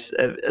mean,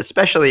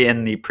 especially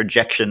in the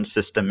projection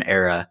system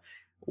era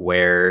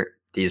where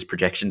these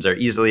projections are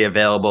easily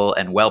available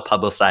and well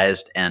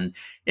publicized, and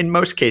in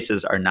most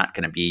cases are not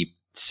going to be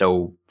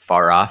so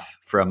far off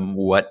from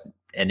what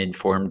an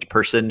informed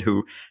person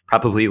who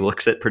probably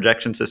looks at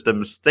projection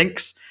systems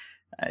thinks.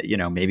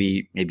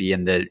 Maybe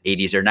in the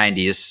 80s or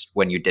 90s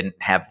when you didn't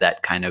have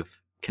that kind of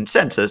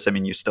consensus. I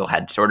mean, you still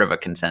had sort of a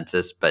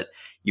consensus, but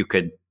you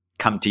could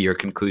come to your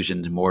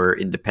conclusions more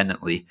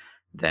independently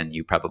than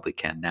you probably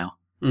can now.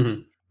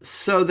 Mm-hmm.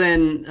 So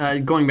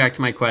then, going back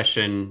to my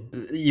question,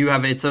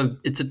 it's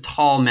a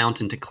tall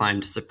mountain to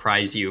climb to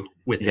surprise you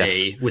with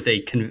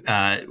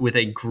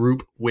a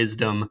group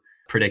wisdom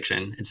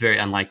prediction. It's very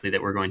unlikely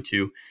that we're going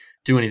to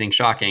do anything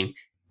shocking.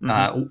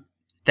 Mm-hmm.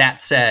 That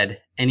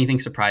said, anything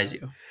surprise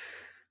you?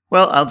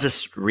 Well, I'll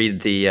just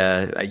read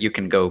you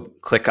can go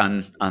click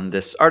on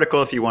this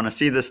article if you want to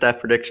see the staff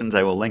predictions.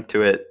 I will link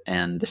to it.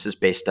 And this is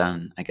based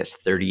on, I guess,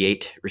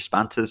 38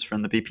 responses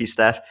from the BP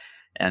staff.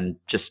 And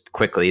just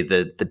quickly,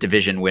 the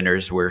division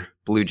winners were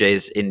Blue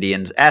Jays,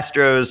 Indians,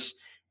 Astros,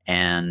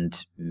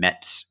 and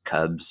Mets,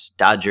 Cubs,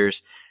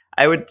 Dodgers.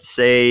 I would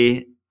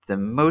say the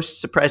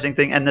most surprising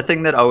thing, and the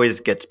thing that always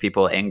gets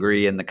people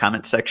angry in the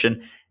comment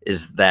section,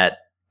 is that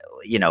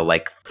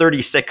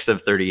 36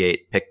 of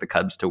 38 picked the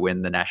Cubs to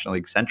win the National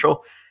League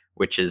Central,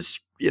 which is,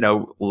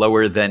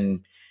 lower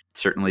than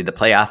certainly the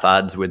playoff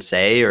odds would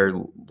say, or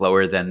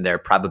lower than their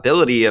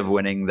probability of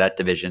winning that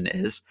division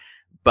is.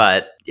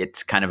 But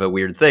it's kind of a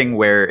weird thing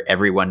where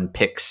everyone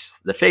picks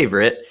the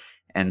favorite.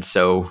 And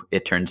so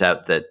it turns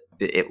out that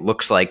it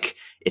looks like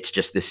it's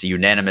just this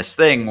unanimous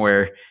thing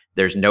where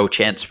there's no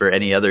chance for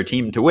any other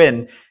team to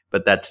win.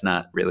 But that's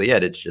not really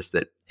it. It's just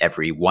that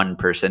every one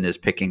person is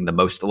picking the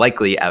most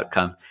likely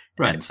outcome.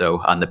 Right. And so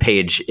on the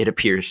page, it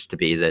appears to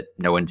be that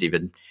no one's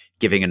even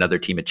giving another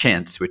team a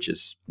chance, which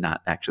is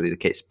not actually the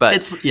case.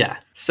 But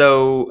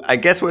so I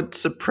guess what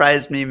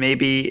surprised me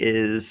maybe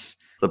is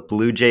the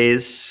Blue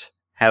Jays,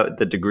 how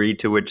the degree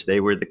to which they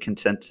were the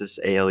consensus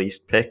AL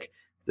East pick.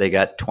 They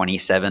got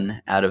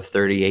 27 out of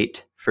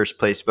 38 first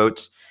place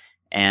votes.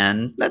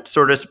 And that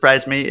sort of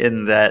surprised me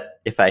in that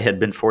if I had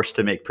been forced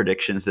to make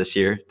predictions this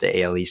year,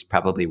 the AL East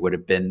probably would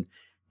have been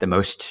the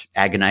most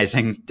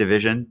agonizing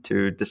division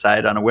to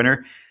decide on a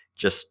winner,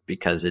 just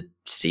because it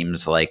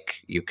seems like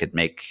you could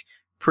make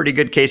pretty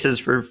good cases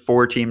for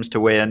 4 teams to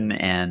win.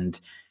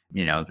 And,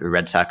 you know, the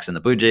Red Sox and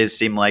the Blue Jays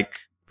seem like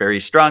very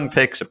strong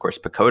picks. Of course,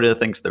 Pacoda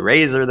thinks the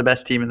Rays are the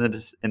best team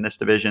in this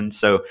division.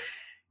 So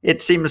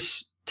it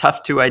seems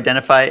tough to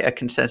identify a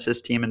consensus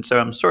team. And so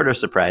I'm sort of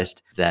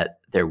surprised that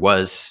there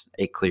was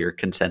a clear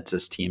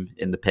consensus team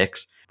in the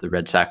picks. The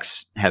Red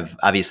Sox have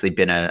obviously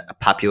been a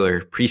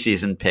popular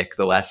preseason pick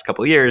the last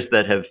couple of years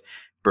that have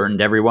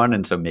burned everyone.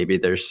 And so maybe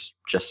there's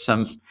just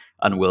some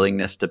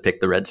unwillingness to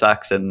pick the Red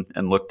Sox and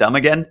look dumb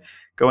again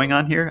going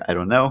on here. I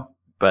don't know.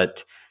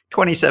 But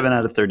 27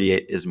 out of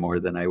 38 is more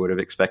than I would have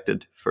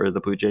expected for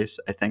the Blue Jays,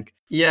 I think.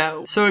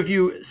 Yeah. So if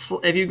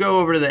you go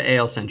over to the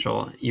AL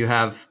Central, you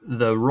have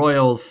the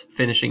Royals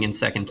finishing in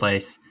second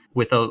place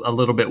with a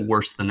little bit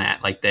worse than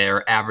that. Like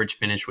their average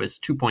finish was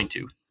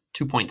 2.2,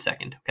 2 point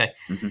second. Okay.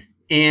 Mm-hmm.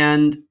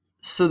 And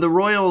so the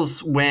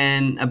Royals,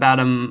 when about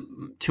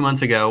 2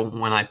 months ago,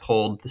 when I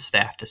polled the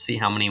staff to see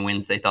how many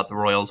wins they thought the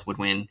Royals would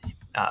win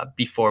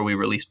before we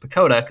released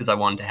Pacoda, because I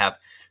wanted to have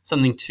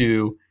something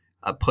to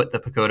put the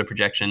Pacoda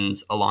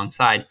projections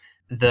alongside,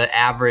 the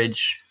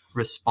average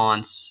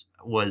response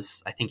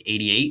was, I think,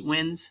 88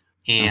 wins.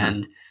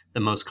 And the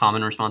most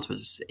common response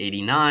was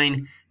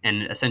 89.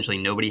 And essentially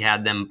nobody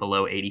had them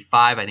below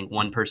 85. I think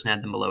one person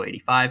had them below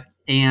 85.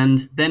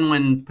 And then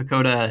when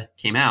Pacoda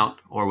came out,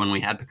 or when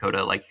we had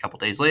Pacoda like a couple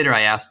days later,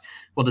 I asked,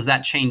 well, does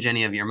that change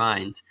any of your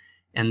minds?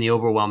 And the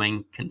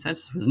overwhelming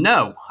consensus was,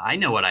 no, I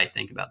know what I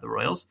think about the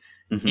Royals.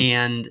 Mm-hmm.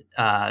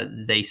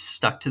 And they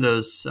stuck to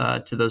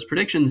those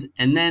predictions.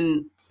 And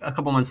then a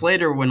couple months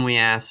later, when we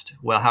asked,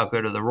 well, how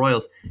good are the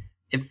Royals?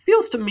 It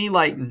feels to me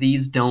like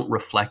these don't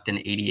reflect an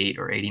 88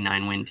 or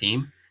 89 win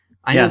team.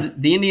 I know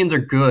the Indians are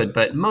good,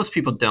 but most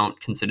people don't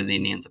consider the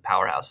Indians a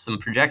powerhouse. Some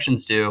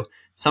projections do.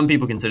 Some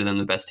people consider them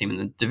the best team in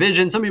the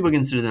division. Some people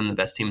consider them the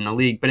best team in the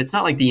league. But it's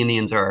not like the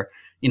Indians are,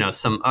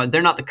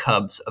 they're not the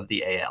Cubs of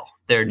the AL.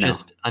 They're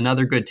just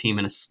another good team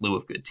in a slew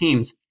of good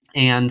teams.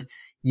 And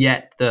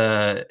yet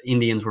the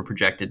Indians were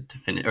predicted to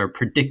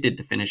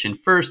finish in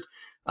first.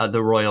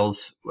 The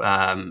Royals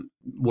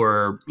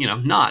were,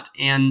 not.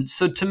 And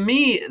so to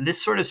me,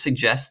 this sort of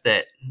suggests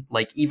that,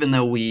 like, even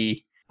though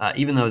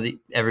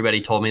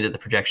everybody told me that the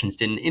projections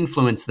didn't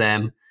influence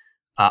them,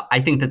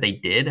 I think that they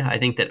did. I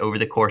think that over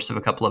the course of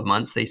a couple of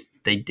months,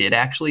 they did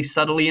actually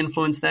subtly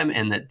influence them,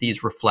 and that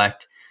these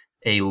reflect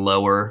a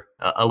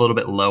little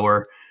bit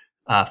lower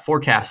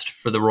forecast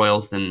for the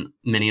Royals than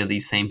many of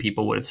these same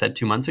people would have said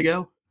 2 months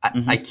ago.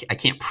 I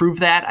can't prove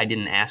that. I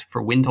didn't ask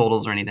for win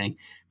totals or anything,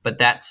 but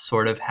that's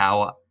sort of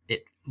how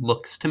it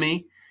looks to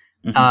me.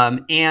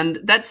 Mm-hmm. And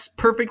that's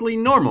perfectly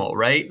normal,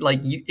 right? Like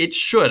it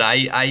should.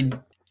 I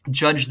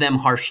judge them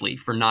harshly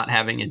for not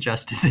having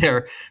adjusted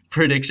their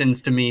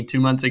predictions to me 2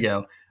 months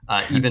ago,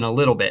 even a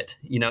little bit.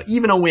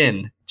 Even a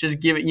win,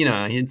 just give it.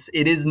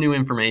 It is new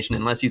information,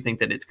 unless you think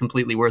that it's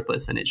completely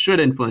worthless, and it should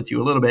influence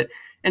you a little bit.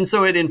 And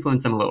so it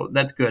influenced them a little.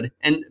 That's good.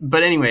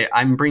 But anyway,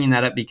 I'm bringing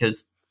that up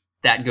because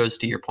that goes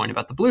to your point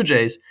about the Blue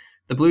Jays.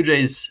 The Blue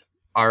Jays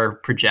are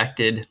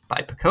projected by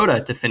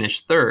Pacoda to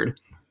finish third,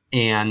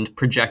 and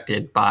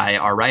projected by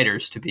our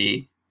writers to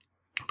be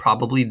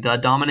probably the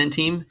dominant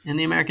team in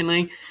the American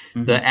League.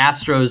 Mm-hmm. The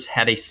Astros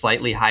had a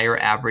slightly higher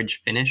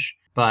average finish,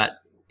 but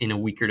in a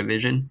weaker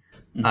division.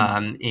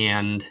 Mm-hmm.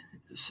 And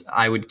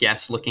I would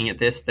guess, looking at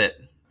this, that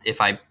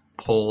if I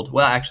polled,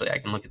 well, actually I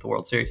can look at the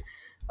World Series,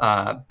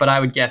 but I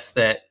would guess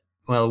that,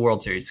 well, the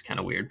World Series is kind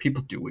of weird.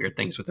 People do weird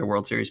things with their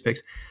World Series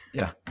picks.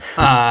 Yeah.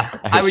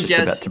 I was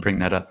just about to bring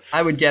that up.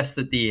 I would guess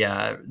that the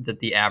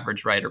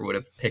average writer would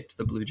have picked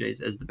the Blue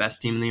Jays as the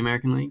best team in the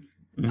American League.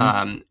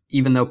 Mm-hmm.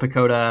 Even though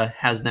Pacoda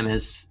has them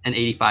as an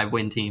 85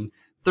 win team,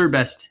 third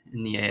best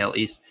in the AL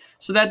East.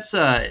 So that's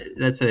an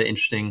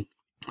interesting.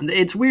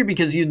 It's weird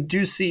because you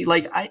do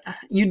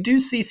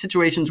see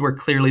situations where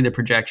clearly the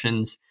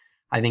projections,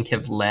 I think,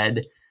 have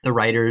led the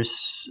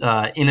writers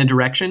in a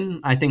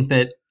direction. I think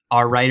that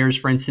our writers,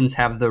 for instance,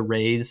 have the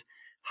Rays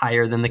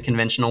higher than the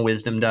conventional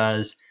wisdom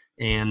does.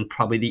 and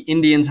probably the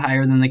Indians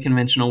higher than the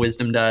conventional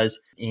wisdom does,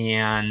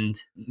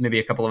 and maybe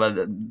a couple of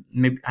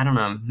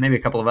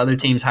other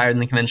teams higher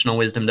than the conventional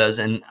wisdom does.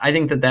 And I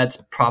think that that's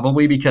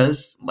probably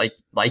because,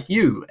 like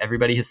you,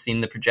 everybody has seen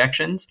the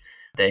projections.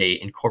 They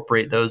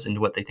incorporate those into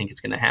what they think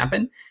is going to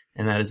happen.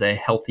 And that is a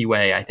healthy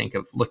way, I think,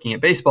 of looking at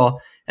baseball.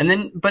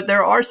 But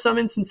there are some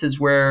instances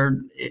where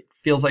it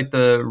feels like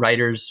the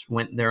writers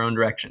went their own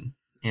direction.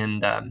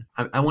 And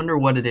I wonder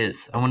what it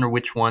is. I wonder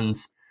which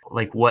ones,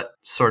 like what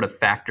sort of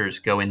factors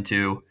go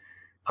into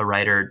a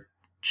writer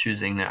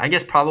choosing that. I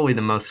guess probably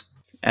the most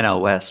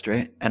NL West,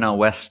 right? NL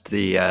West,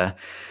 the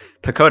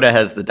PECOTA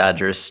has the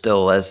Dodgers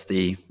still as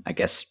the, I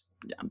guess,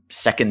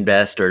 second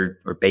best or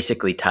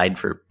basically tied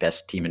for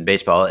best team in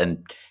baseball,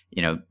 and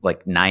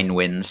like 9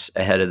 wins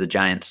ahead of the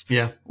Giants.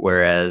 Yeah.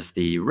 Whereas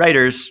the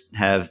writers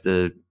have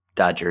the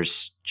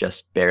Dodgers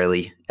just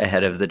barely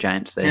ahead of the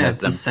Giants. They have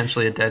it's them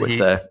essentially a dead with heat.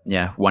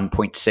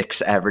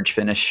 1.6 average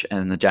finish,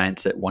 and the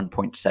Giants at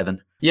 1.7.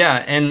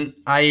 Yeah, and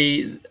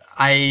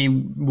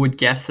I would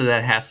guess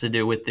that has to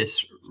do with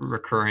this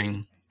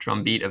recurring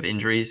drumbeat of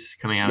injuries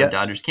coming out of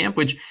Dodgers camp,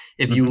 which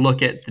if you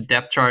look at the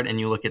depth chart and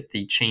you look at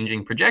the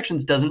changing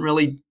projections, doesn't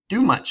really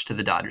do much to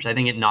the Dodgers. I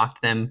think it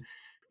knocked them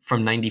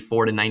from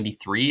 94 to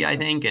 93, I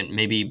think, and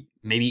maybe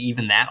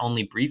even that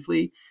only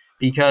briefly,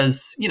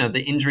 because,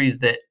 the injuries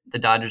that the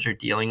Dodgers are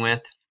dealing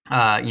with,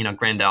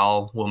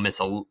 Grandal will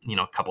miss a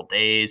couple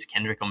days,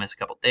 Kendrick will miss a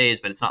couple days,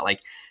 but it's not like,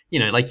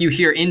 like you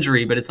hear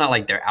injury, but it's not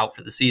like they're out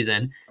for the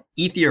season.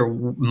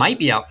 Ethier might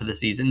be out for the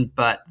season,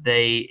 but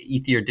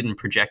Ethier didn't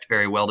project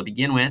very well to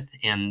begin with,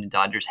 and the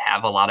Dodgers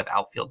have a lot of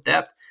outfield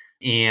depth.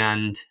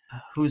 And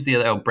who's the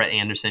other? Oh, Brett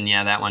Anderson.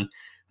 Yeah, that one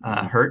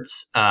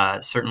hurts.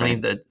 Certainly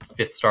Right. The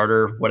fifth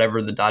starter,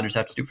 whatever the Dodgers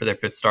have to do for their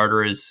fifth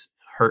starter, is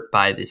hurt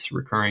by this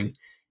recurring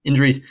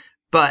injuries.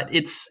 But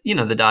it's,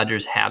 the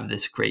Dodgers have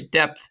this great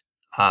depth.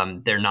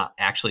 They're not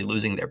actually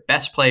losing their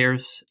best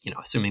players,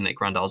 assuming that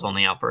Grandal's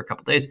only out for a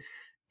couple days.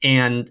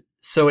 And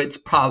so it's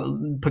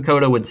probably,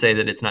 PECOTA would say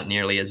that it's not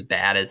nearly as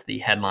bad as the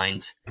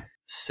headlines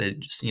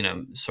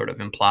sort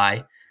of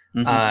imply.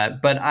 Mm-hmm.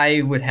 But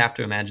I would have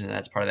to imagine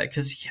that's part of that,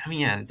 because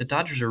the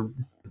Dodgers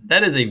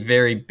that is a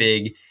very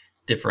big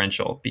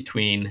differential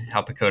between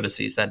how PECOTA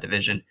sees that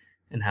division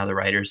and how the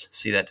writers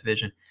see that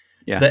division.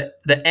 Yeah.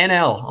 The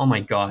NL, oh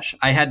my gosh,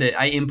 I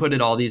inputted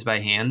all these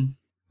by hand.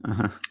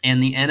 Uh-huh.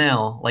 And the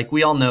NL, like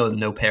we all know,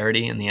 no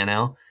parity in the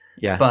NL.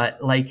 Yeah.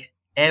 But like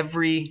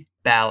every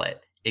ballot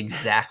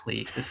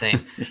exactly the same.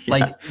 Yeah.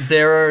 Like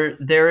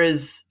there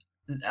is,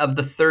 of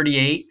the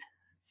 38,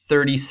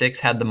 36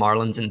 had the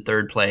Marlins in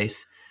third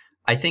place.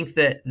 I think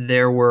that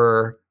there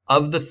were,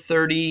 of the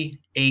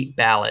 38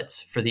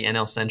 ballots for the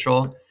NL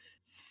Central,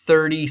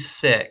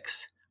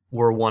 36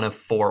 were one of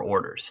 4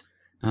 orders.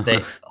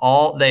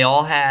 Uh-huh. They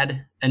all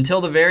had,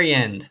 until the very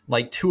end,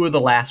 like 2 of the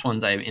last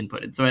ones I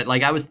inputted. So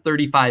I was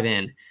 35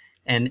 in,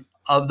 and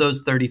of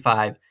those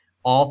 35,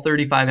 all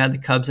 35 had the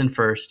Cubs in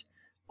first.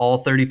 All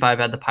 35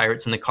 had the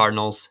Pirates and the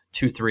Cardinals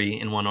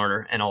 2-3 in one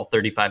order, and all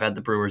 35 had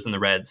the Brewers and the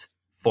Reds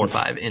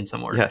 4-5 in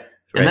some order. Yeah, right.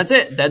 And that's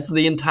it. That's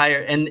the entire,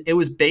 and it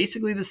was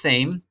basically the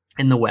same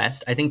in the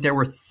West. I think there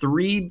were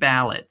 3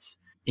 ballots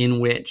in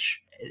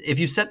which, if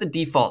you set the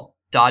default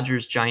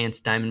Dodgers, Giants,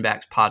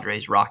 Diamondbacks,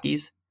 Padres,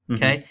 Rockies,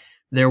 okay, Mm-hmm.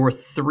 there were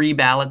 3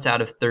 ballots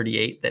out of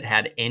 38 that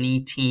had any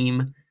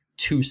team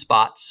 2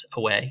 spots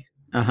away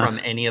from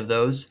any of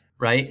those,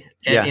 right?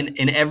 Yeah.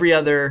 In every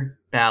other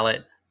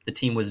ballot, the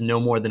team was no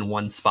more than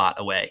 1 spot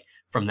away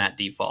from that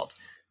default.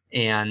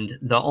 And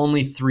the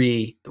only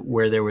 3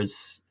 where there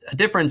was a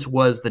difference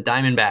was the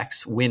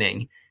Diamondbacks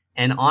winning.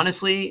 And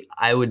honestly,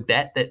 I would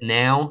bet that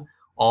now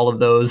all of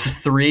those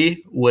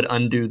 3 would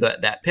undo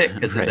that pick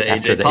because of the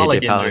After AJ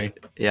Pollock injury.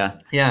 Yeah.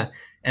 Yeah.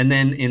 And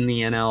then in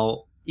the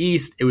NL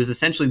East, it was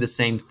essentially the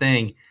same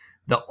thing.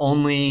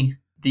 Literally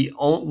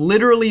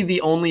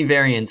the only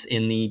variance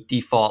in the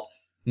default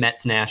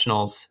Mets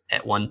Nationals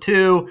at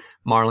 1-2,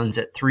 Marlins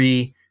at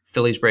 3,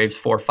 Phillies Braves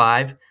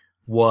 4-5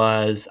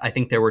 was, I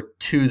think there were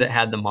 2 that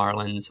had the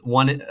Marlins,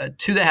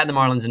 2 that had the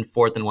Marlins in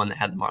 4th and 1 that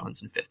had the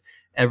Marlins in 5th.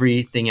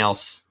 Everything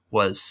else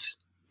was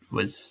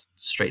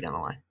straight down the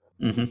line.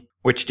 Mm-hmm.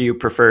 Which do you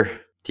prefer?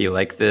 Do you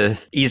like the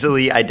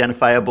easily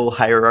identifiable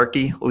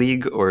hierarchy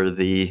league, or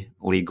the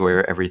league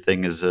where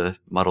everything is a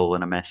muddle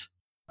and a mess?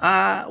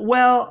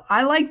 Well,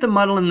 I like the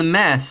muddle and the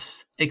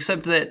mess,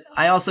 except that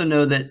I also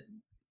know that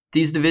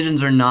these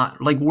divisions are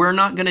not, like, we're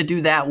not going to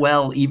do that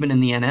well even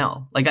in the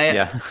NL. Like,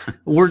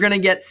 we're going to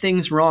get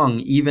things wrong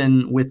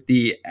even with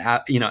the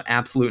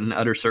absolute and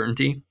utter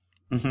certainty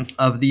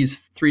of these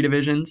 3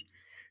 divisions.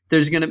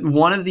 There's going to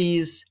one of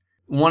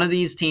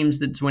these teams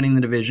that's winning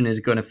the division is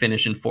going to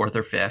finish in 4th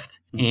or 5th,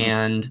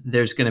 and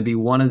there's going to be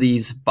one of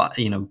these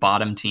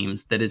bottom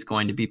teams that is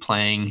going to be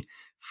playing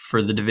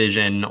for the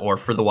division or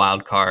for the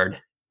wild card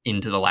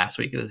into the last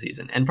week of the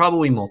season, and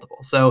probably multiple.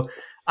 So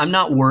I'm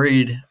not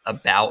worried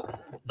about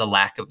the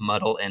lack of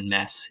muddle and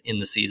mess in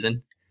the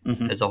season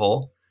as a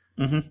whole.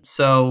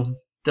 So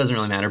it doesn't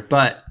really matter.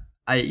 But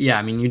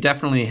you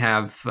definitely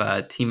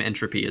have team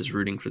entropy is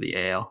rooting for the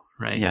AL,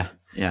 right?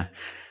 Yeah.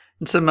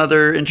 And some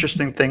other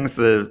interesting things,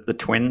 the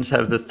Twins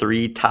have the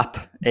 3 top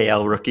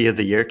AL Rookie of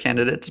the Year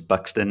candidates,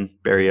 Buxton,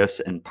 Berrios,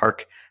 and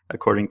Park,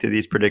 according to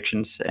these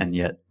predictions, and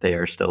yet they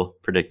are still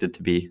predicted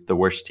to be the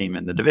worst team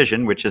in the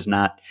division, which is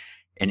not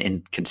an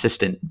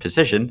inconsistent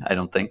position, I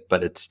don't think,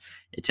 but it's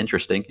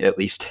interesting, at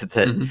least,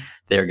 that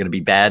they're going to be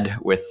bad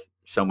with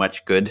so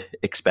much good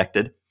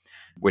expected,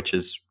 which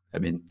is, I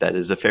mean, that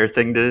is a fair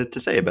thing to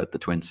say about the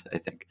Twins, I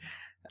think,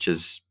 which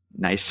is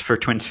nice for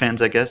Twins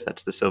fans, I guess.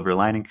 That's the silver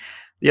lining.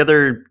 The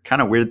other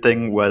kind of weird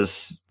thing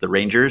was the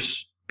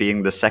Rangers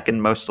being the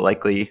second most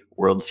likely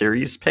World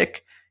Series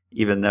pick,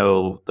 even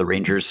though the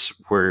Rangers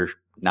were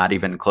not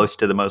even close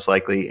to the most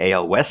likely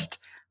AL West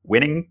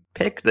winning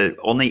pick. The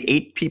only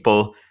 8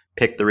 people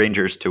picked the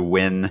Rangers to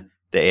win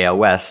the AL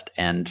West,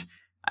 and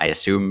I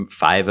assume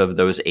 5 of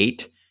those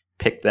 8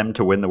 picked them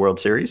to win the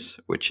World Series,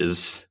 which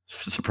is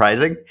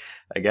surprising,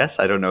 I guess.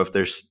 I don't know if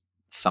there's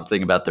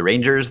something about the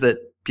Rangers that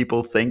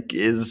people think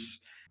is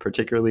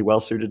particularly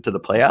well suited to the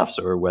playoffs,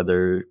 or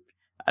whether,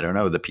 I don't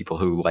know, the people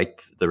who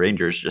liked the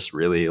Rangers just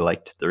really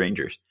liked the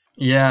Rangers.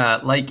 Yeah,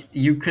 like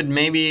you could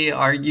maybe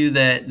argue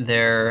that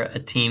they're a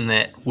team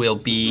that will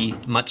be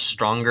much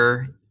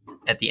stronger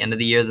at the end of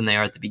the year than they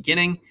are at the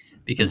beginning,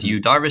 because Yu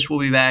Darvish will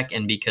be back,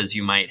 and because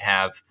you might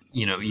have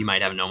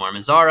Nomar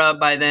Mazara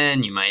by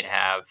then. You might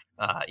have,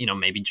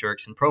 maybe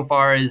Jurickson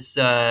Profar is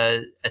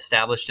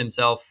established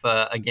himself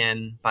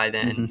again by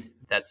then.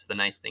 That's the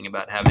nice thing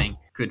about having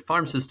good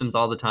farm systems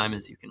all the time,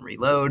 is you can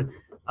reload.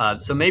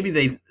 So maybe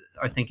they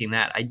are thinking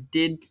that. I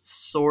did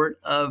sort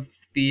of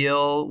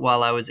feel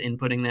while I was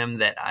inputting them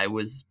that I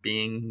was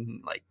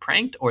being like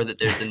pranked, or that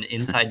there's an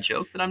inside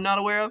joke that I'm not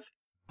aware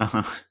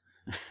of.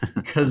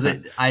 Because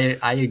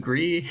I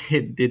agree,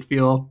 it did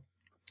feel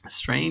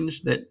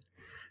strange that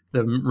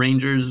the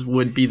Rangers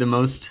would be the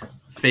most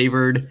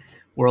favored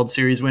World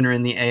Series winner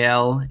in the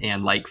AL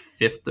and like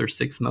 5th or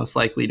 6th most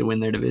likely to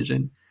win their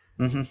division.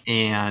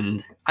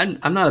 And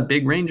I'm not a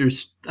big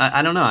Rangers.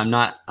 I don't know. I'm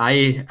not.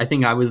 I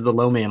think I was the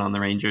low man on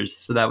the Rangers,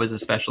 so that was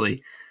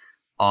especially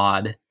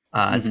odd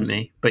to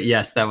me. But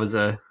yes, that was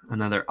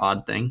another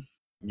odd thing.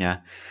 Yeah.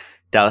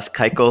 Dallas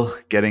Keuchel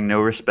getting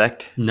no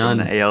respect. None.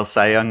 From the AL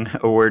Cy Young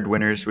Award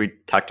winners. We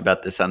talked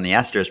about this on the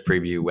Astros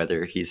preview,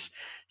 whether he's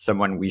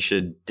someone we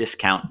should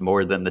discount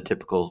more than the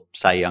typical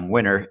Cy Young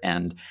winner,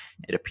 and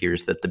it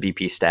appears that the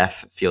BP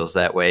staff feels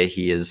that way.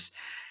 He is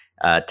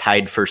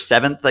tied for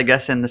 7th, I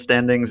guess, in the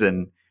standings,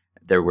 and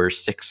there were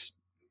 6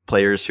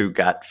 players who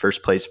got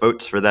first place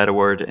votes for that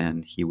award,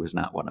 and he was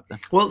not one of them.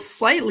 Well,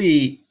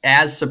 slightly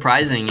as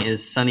surprising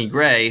is Sonny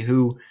Gray,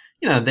 who,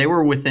 they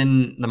were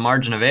within the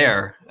margin of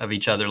error of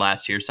each other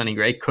last year. Sonny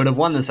Gray could have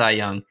won the Cy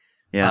Young,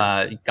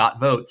 got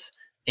votes.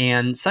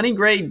 And Sonny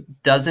Gray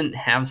doesn't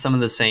have some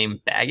of the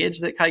same baggage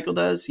that Keuchel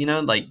does.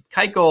 Like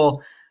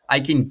Keuchel, I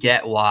can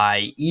get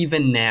why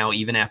even now,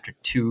 even after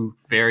 2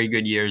 very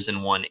good years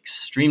and 1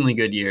 extremely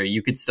good year,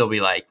 you could still be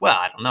like, well,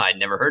 I don't know. I'd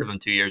never heard of him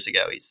 2 years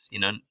ago.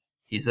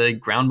 He's a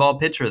ground ball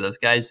pitcher. Those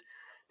guys,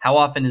 how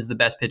often is the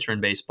best pitcher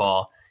in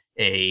baseball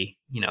a,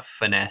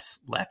 finesse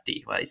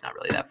lefty? Well, he's not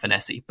really that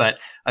finessey, but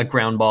a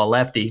ground ball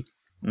lefty.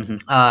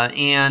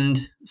 And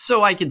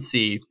so I could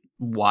see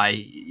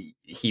why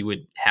he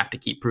would have to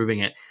keep proving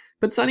it.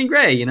 But Sonny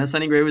Gray,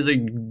 Sonny Gray was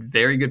a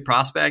very good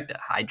prospect, a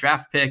high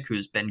draft pick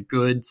who's been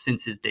good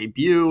since his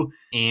debut,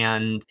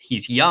 and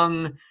he's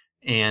young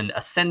and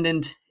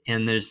ascendant,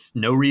 and there's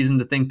no reason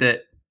to think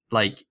that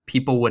like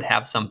people would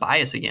have some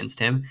bias against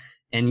him.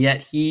 And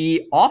yet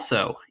he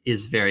also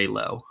is very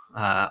low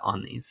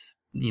on these,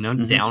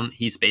 down.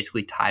 He's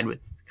basically tied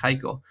with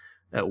Keuchel,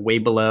 way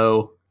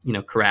below,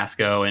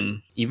 Carrasco,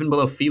 and even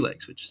below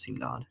Felix, which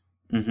seemed odd.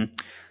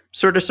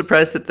 Sort of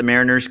surprised that the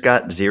Mariners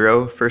got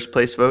 0 first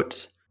place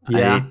votes.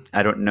 Yeah.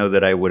 I don't know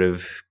that I would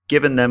have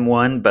given them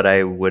one, but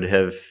I would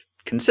have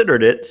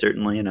considered it,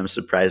 certainly. And I'm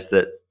surprised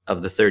that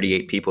of the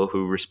 38 people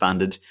who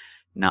responded,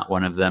 not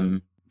one of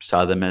them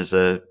saw them as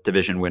a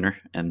division winner,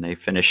 and they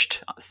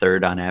finished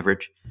 3rd on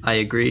average. I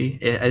agree.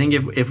 I think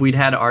if we'd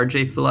had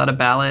RJ fill out a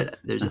ballot,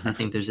 I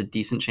think there's a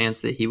decent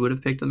chance that he would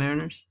have picked the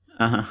Mariners.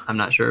 I'm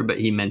not sure, but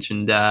he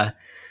mentioned, I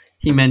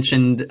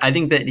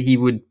think that he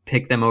would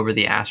pick them over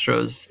the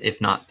Astros, if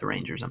not the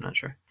Rangers. I'm not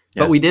sure,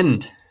 but we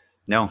didn't.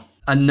 No.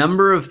 A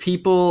number of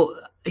people.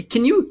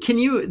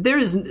 There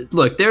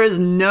is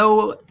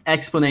no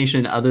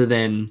explanation other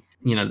than,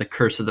 the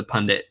curse of the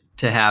pundit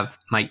to have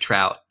Mike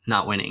Trout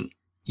not winning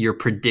your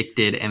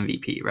predicted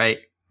MVP, right?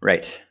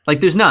 Right. Like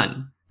there's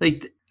none.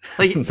 Like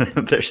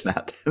there's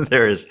not.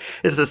 There is.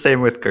 It's the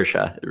same with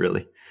Kershaw,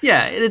 really.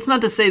 Yeah, it's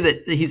not to say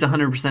that he's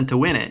 100% to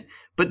win it,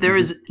 but there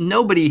is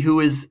nobody who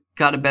has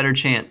got a better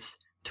chance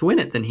to win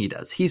it than he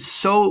does. He's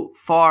so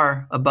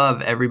far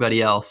above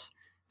everybody else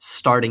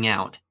starting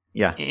out.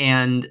 Yeah.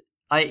 And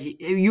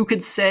you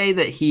could say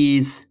that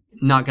he's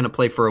not going to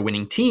play for a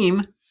winning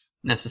team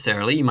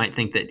necessarily. You might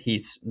think that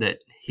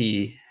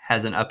he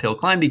has an uphill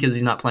climb because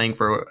he's not playing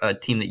for a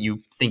team that you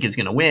think is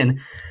going to win.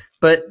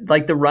 But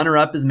like the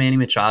runner-up is Manny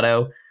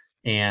Machado,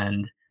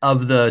 and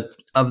of the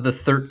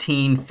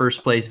 13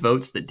 first place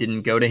votes that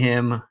didn't go to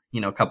him,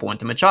 a couple went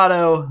to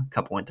Machado, a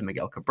couple went to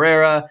Miguel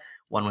Cabrera,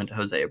 one went to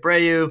Jose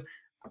Abreu.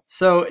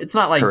 So it's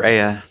not like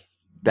Correa,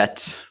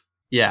 Betts.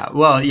 Yeah,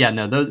 well, yeah,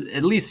 no, those,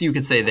 at least you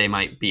could say they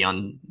might be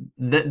on.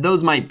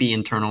 Those might be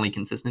internally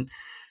consistent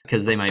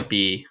because they might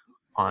be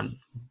on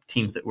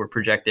teams that were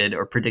projected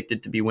or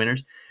predicted to be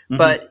winners. Mm-hmm.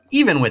 But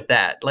even with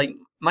that, like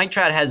Mike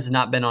Trout has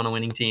not been on a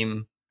winning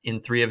team in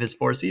 3 of his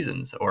 4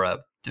 seasons, or a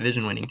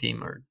division winning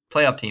team or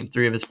playoff team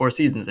 3 of his 4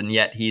 seasons, and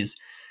yet he's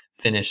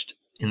finished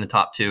in the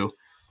top 2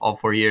 all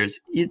 4 years.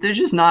 There's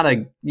just not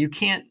you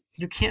can't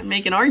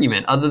make an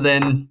argument other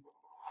than,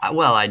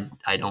 well, I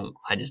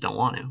just don't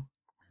want to.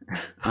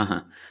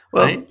 Uh-huh.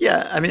 Well, right?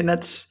 Yeah, I mean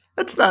that's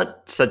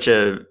not such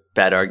a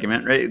bad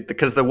argument, right?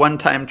 Because the one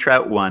time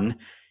Trout won,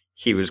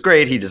 he was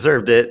great, he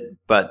deserved it,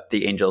 but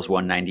the Angels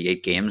won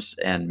 98 games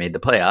and made the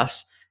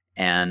playoffs,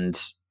 and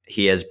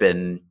he has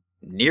been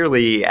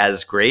nearly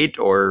as great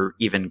or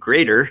even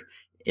greater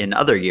in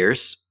other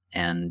years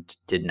and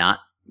did not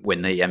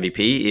win the MVP,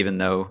 even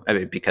though,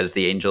 because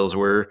the Angels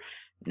were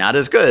not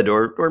as good,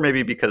 or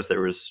maybe because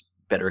there was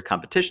better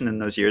competition in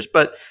those years,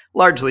 but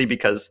largely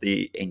because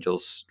the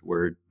Angels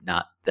were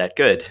not that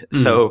good.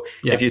 Mm-hmm. So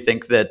if you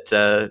think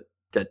that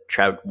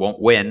Trout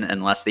won't win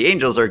unless the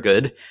Angels are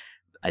good,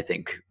 I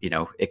think,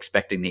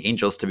 expecting the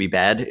Angels to be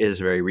bad is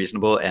very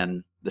reasonable,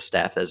 and the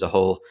staff as a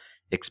whole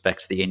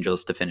expects the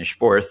Angels to finish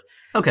 4th.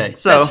 Okay,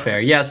 so that's fair.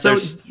 Yeah, so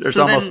there's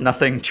almost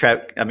nothing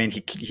Trout. I mean,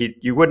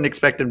 you wouldn't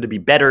expect him to be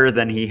better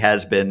than he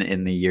has been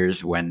in the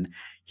years when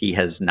he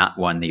has not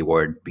won the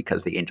award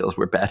because the Angels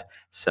were bad.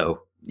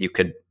 So you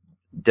could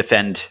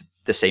defend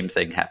the same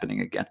thing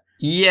happening again.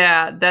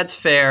 Yeah, that's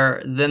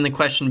fair. Then the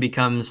question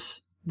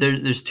becomes,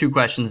 there's 2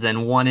 questions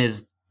then. One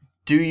is,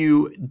 do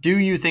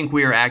you think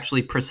we are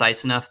actually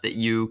precise enough that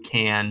you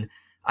can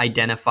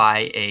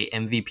identify a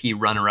MVP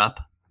runner-up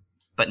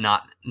but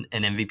not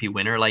an MVP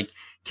winner? Like,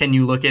 can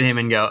you look at him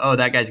and go, oh,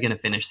 that guy's going to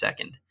finish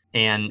second?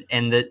 And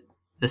that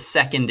the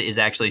second is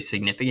actually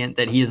significant,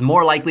 that he is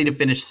more likely to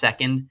finish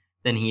second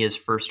than he is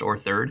first or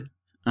third.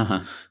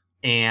 Uh-huh.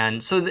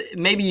 And so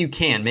maybe you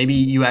can. Maybe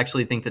you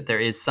actually think that there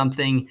is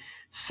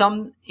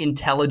some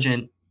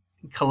intelligent,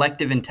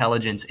 collective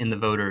intelligence in the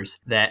voters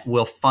that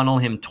will funnel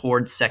him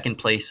towards second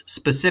place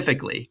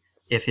specifically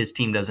if his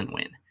team doesn't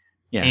win.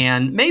 Yeah.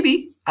 And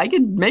maybe I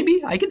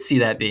could see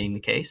that being the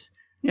case.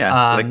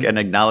 Yeah, like an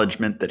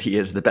acknowledgement that he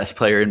is the best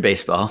player in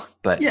baseball,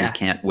 but he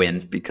can't win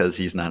because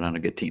he's not on a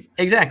good team.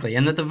 Exactly,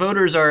 and that the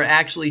voters are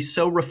actually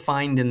so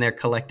refined in their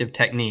collective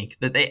technique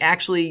that they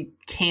actually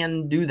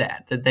can do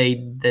that, that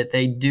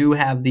they do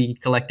have the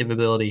collective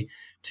ability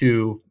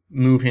to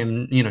move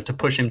him, to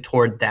push him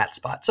toward that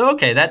spot. So,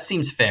 okay, that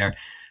seems fair.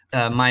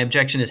 My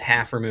objection is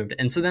half removed.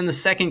 And so then the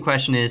second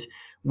question is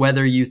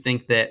whether you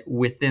think that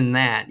within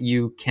that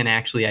you can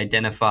actually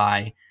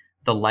identify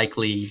the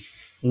likely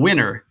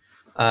winner.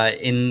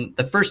 In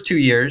the first 2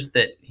 years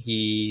that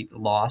he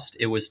lost,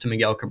 it was to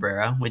Miguel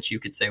Cabrera, which you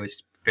could say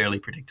was fairly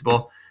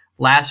predictable.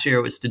 Last year,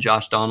 it was to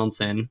Josh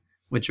Donaldson,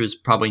 which was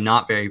probably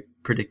not very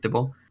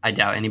predictable. I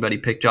doubt anybody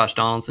picked Josh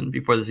Donaldson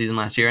before the season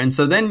last year. And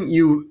so then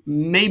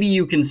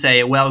you can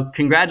say, well,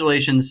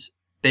 congratulations,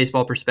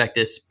 Baseball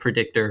Prospectus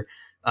predictor.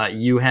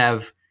 You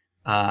have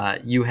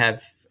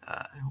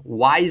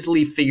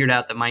wisely figured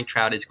out that Mike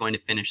Trout is going to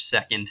finish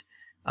second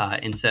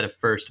instead of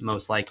first,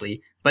 most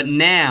likely. But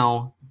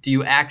now, do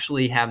you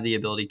actually have the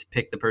ability to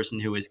pick the person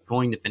who is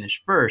going to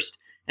finish first?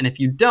 And if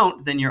you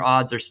don't, then your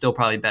odds are still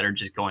probably better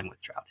just going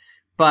with Trout.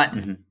 But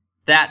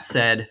that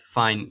said,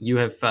 fine, you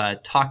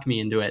have talked me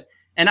into it.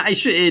 And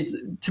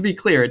to be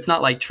clear, it's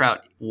not like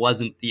Trout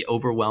wasn't the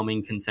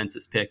overwhelming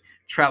consensus pick.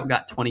 Trout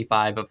got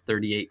 25 of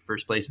 38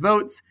 first place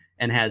votes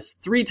and has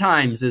 3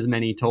 times as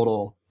many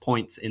total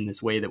points in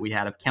this way that we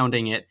had of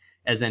counting it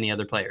as any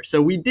other player. So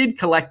we did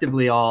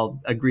collectively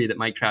all agree that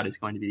Mike Trout is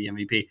going to be the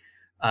MVP.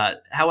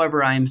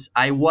 However,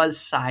 I was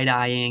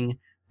side-eyeing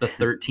the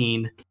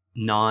 13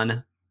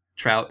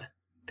 non-Trout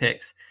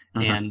picks,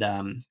 and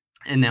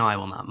now I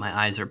will not. My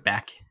eyes are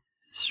back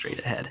straight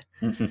ahead.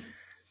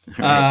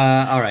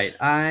 All right.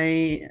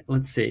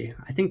 Let's see.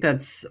 I think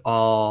that's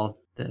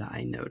all that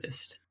I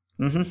noticed.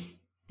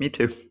 Me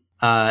too.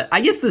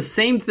 I guess the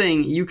same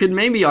thing. You could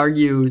maybe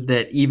argue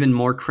that even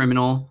more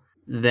criminal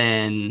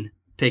than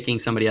picking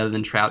somebody other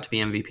than Trout to be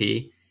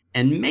MVP,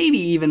 and maybe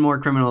even more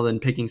criminal than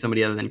picking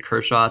somebody other than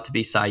Kershaw to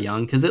be Cy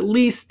Young, because at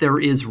least there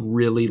is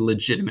really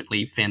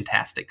legitimately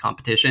fantastic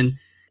competition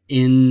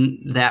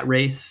in that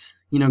race.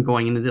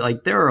 Going into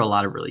there are a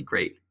lot of really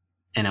great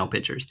NL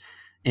pitchers.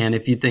 And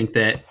if you think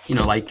that,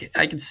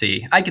 I could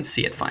see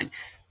it fine.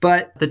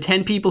 But the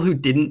 10 people who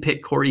didn't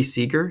pick Corey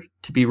Seager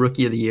to be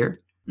Rookie of the Year,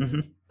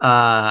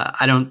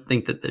 I don't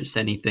think that there's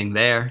anything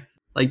there.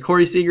 Like,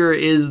 Corey Seager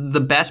is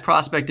the best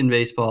prospect in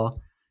baseball.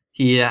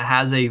 He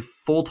has a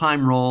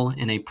full-time role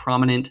in a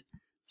prominent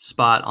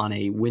spot on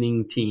a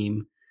winning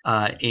team,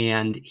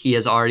 and he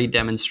has already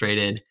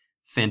demonstrated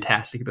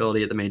fantastic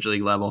ability at the major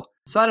league level.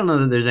 So I don't know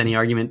that there's any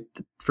argument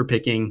for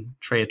picking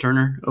Trea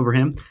Turner over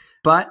him,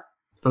 but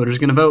voters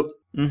going to vote.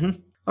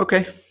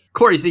 Okay.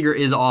 Corey Seager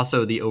is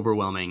also the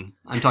overwhelming.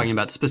 I'm talking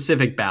about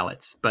specific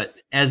ballots,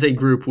 but as a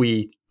group,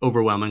 we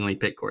overwhelmingly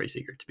pick Corey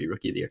Seager to be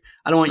Rookie of the Year.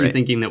 I don't want you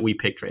thinking that we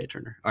picked Trey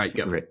Turner. All right,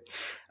 go. Right.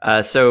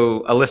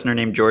 So a listener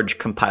named George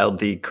compiled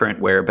the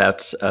current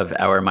whereabouts of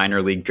our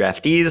minor league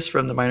draftees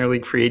from the minor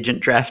league free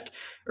agent draft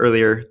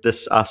earlier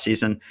this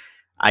offseason.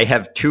 I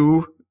have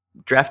 2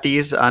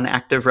 draftees on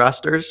active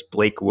rosters,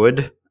 Blake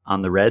Wood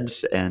on the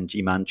Reds and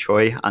Ji-Man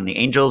Choi on the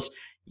Angels.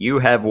 You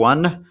have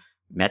 1,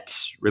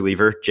 Mets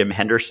reliever Jim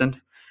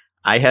Henderson.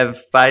 I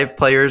have 5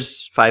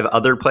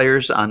 other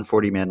players on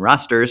 40-man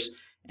rosters,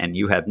 and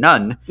you have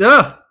none.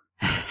 Ugh.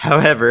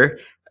 However,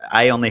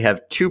 I only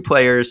have 2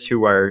 players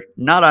who are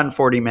not on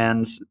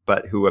 40-mans,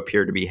 but who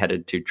appear to be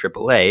headed to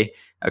AAA,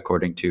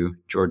 according to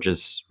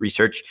George's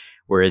research,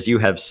 whereas you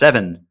have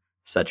 7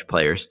 such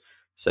players.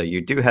 So you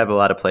do have a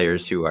lot of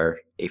players who are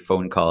a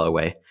phone call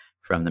away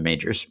from the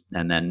majors.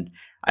 And then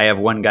I have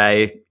 1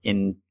 guy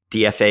in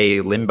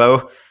DFA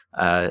limbo,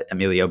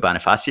 Emilio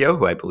Bonifacio,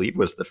 who I believe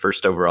was the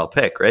first overall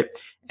pick, right?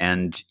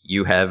 And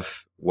you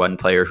have 1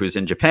 player who's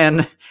in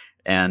Japan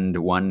and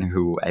 1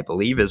 who I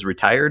believe is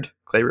retired,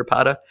 Clay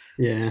Rapata.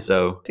 Yeah.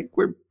 So I think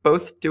we're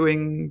both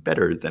doing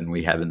better than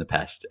we have in the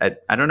past. I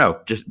don't know.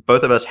 Just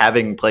both of us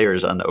having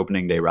players on the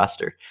opening day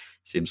roster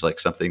seems like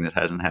something that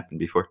hasn't happened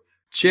before.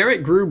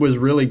 Jarrett Grube was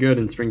really good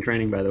in spring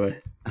training, by the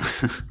way.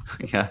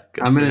 Yeah.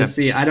 I'm going to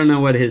see. I don't know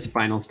what his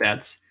final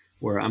stats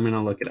were. I'm going to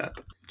look it up.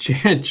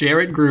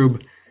 Jarrett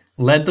Grube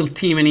led the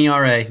team in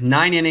ERA,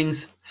 9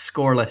 innings,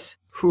 scoreless.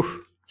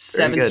 Whew,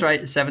 7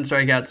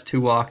 strikeouts, 2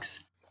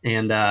 walks,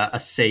 and a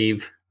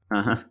save.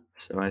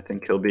 So I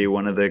think he'll be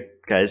one of the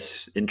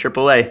guys in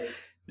AAA.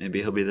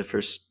 Maybe he'll be the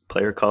first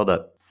player called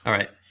up. All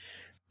right.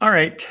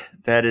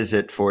 That is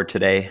it for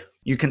today.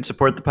 You can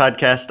support the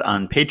podcast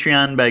on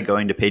Patreon by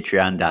going to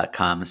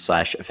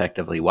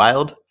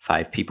patreon.com/effectivelywild.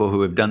 5 people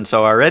who have done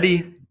so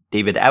already: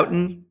 David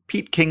Outen,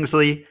 Pete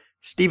Kingsley,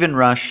 Stephen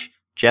Rush,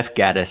 Jeff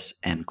Gaddis,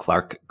 and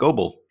Clark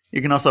Goebel.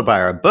 You can also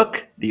buy our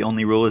book, The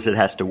Only Rule Is It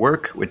Has to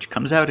Work, which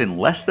comes out in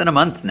less than a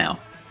month now,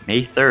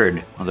 May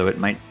 3rd, although it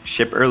might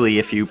ship early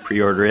if you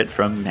pre-order it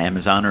from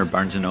Amazon or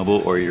Barnes &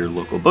 Noble or your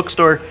local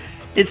bookstore.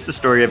 It's the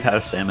story of how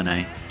Sam and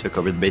I took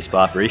over the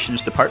baseball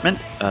operations department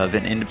of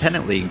an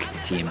independent league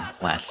team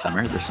last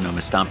summer, the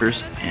Sonoma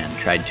Stompers, and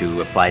tried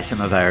to apply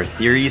some of our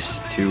theories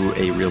to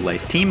a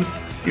real-life team.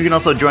 You can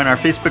also join our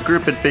Facebook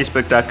group at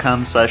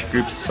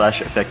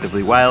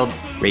facebook.com/groups/effectivelywild.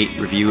 Rate,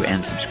 review,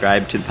 and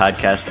subscribe to the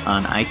podcast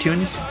on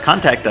iTunes.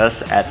 Contact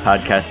us at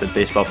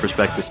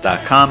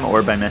podcast@baseballprospectus.com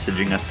or by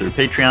messaging us through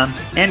Patreon.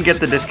 And get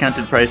the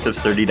discounted price of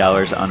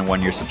 $30 on a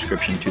 1-year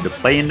subscription to the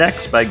Play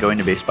Index by going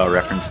to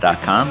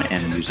baseballreference.com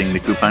and using the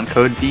coupon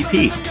code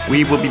BP.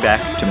 We will be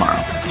back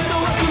tomorrow.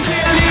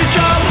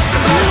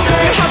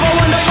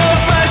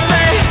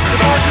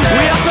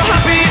 We are so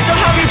happy to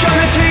have you join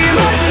the team.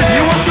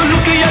 You are so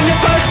lucky on your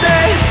first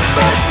day.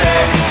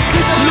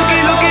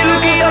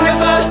 Lucky on your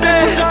first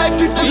day.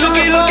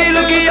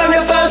 Lucky on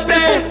your first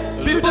day.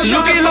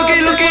 Lucky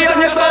on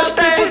your first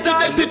day.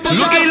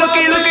 Lucky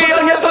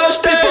on your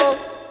first day.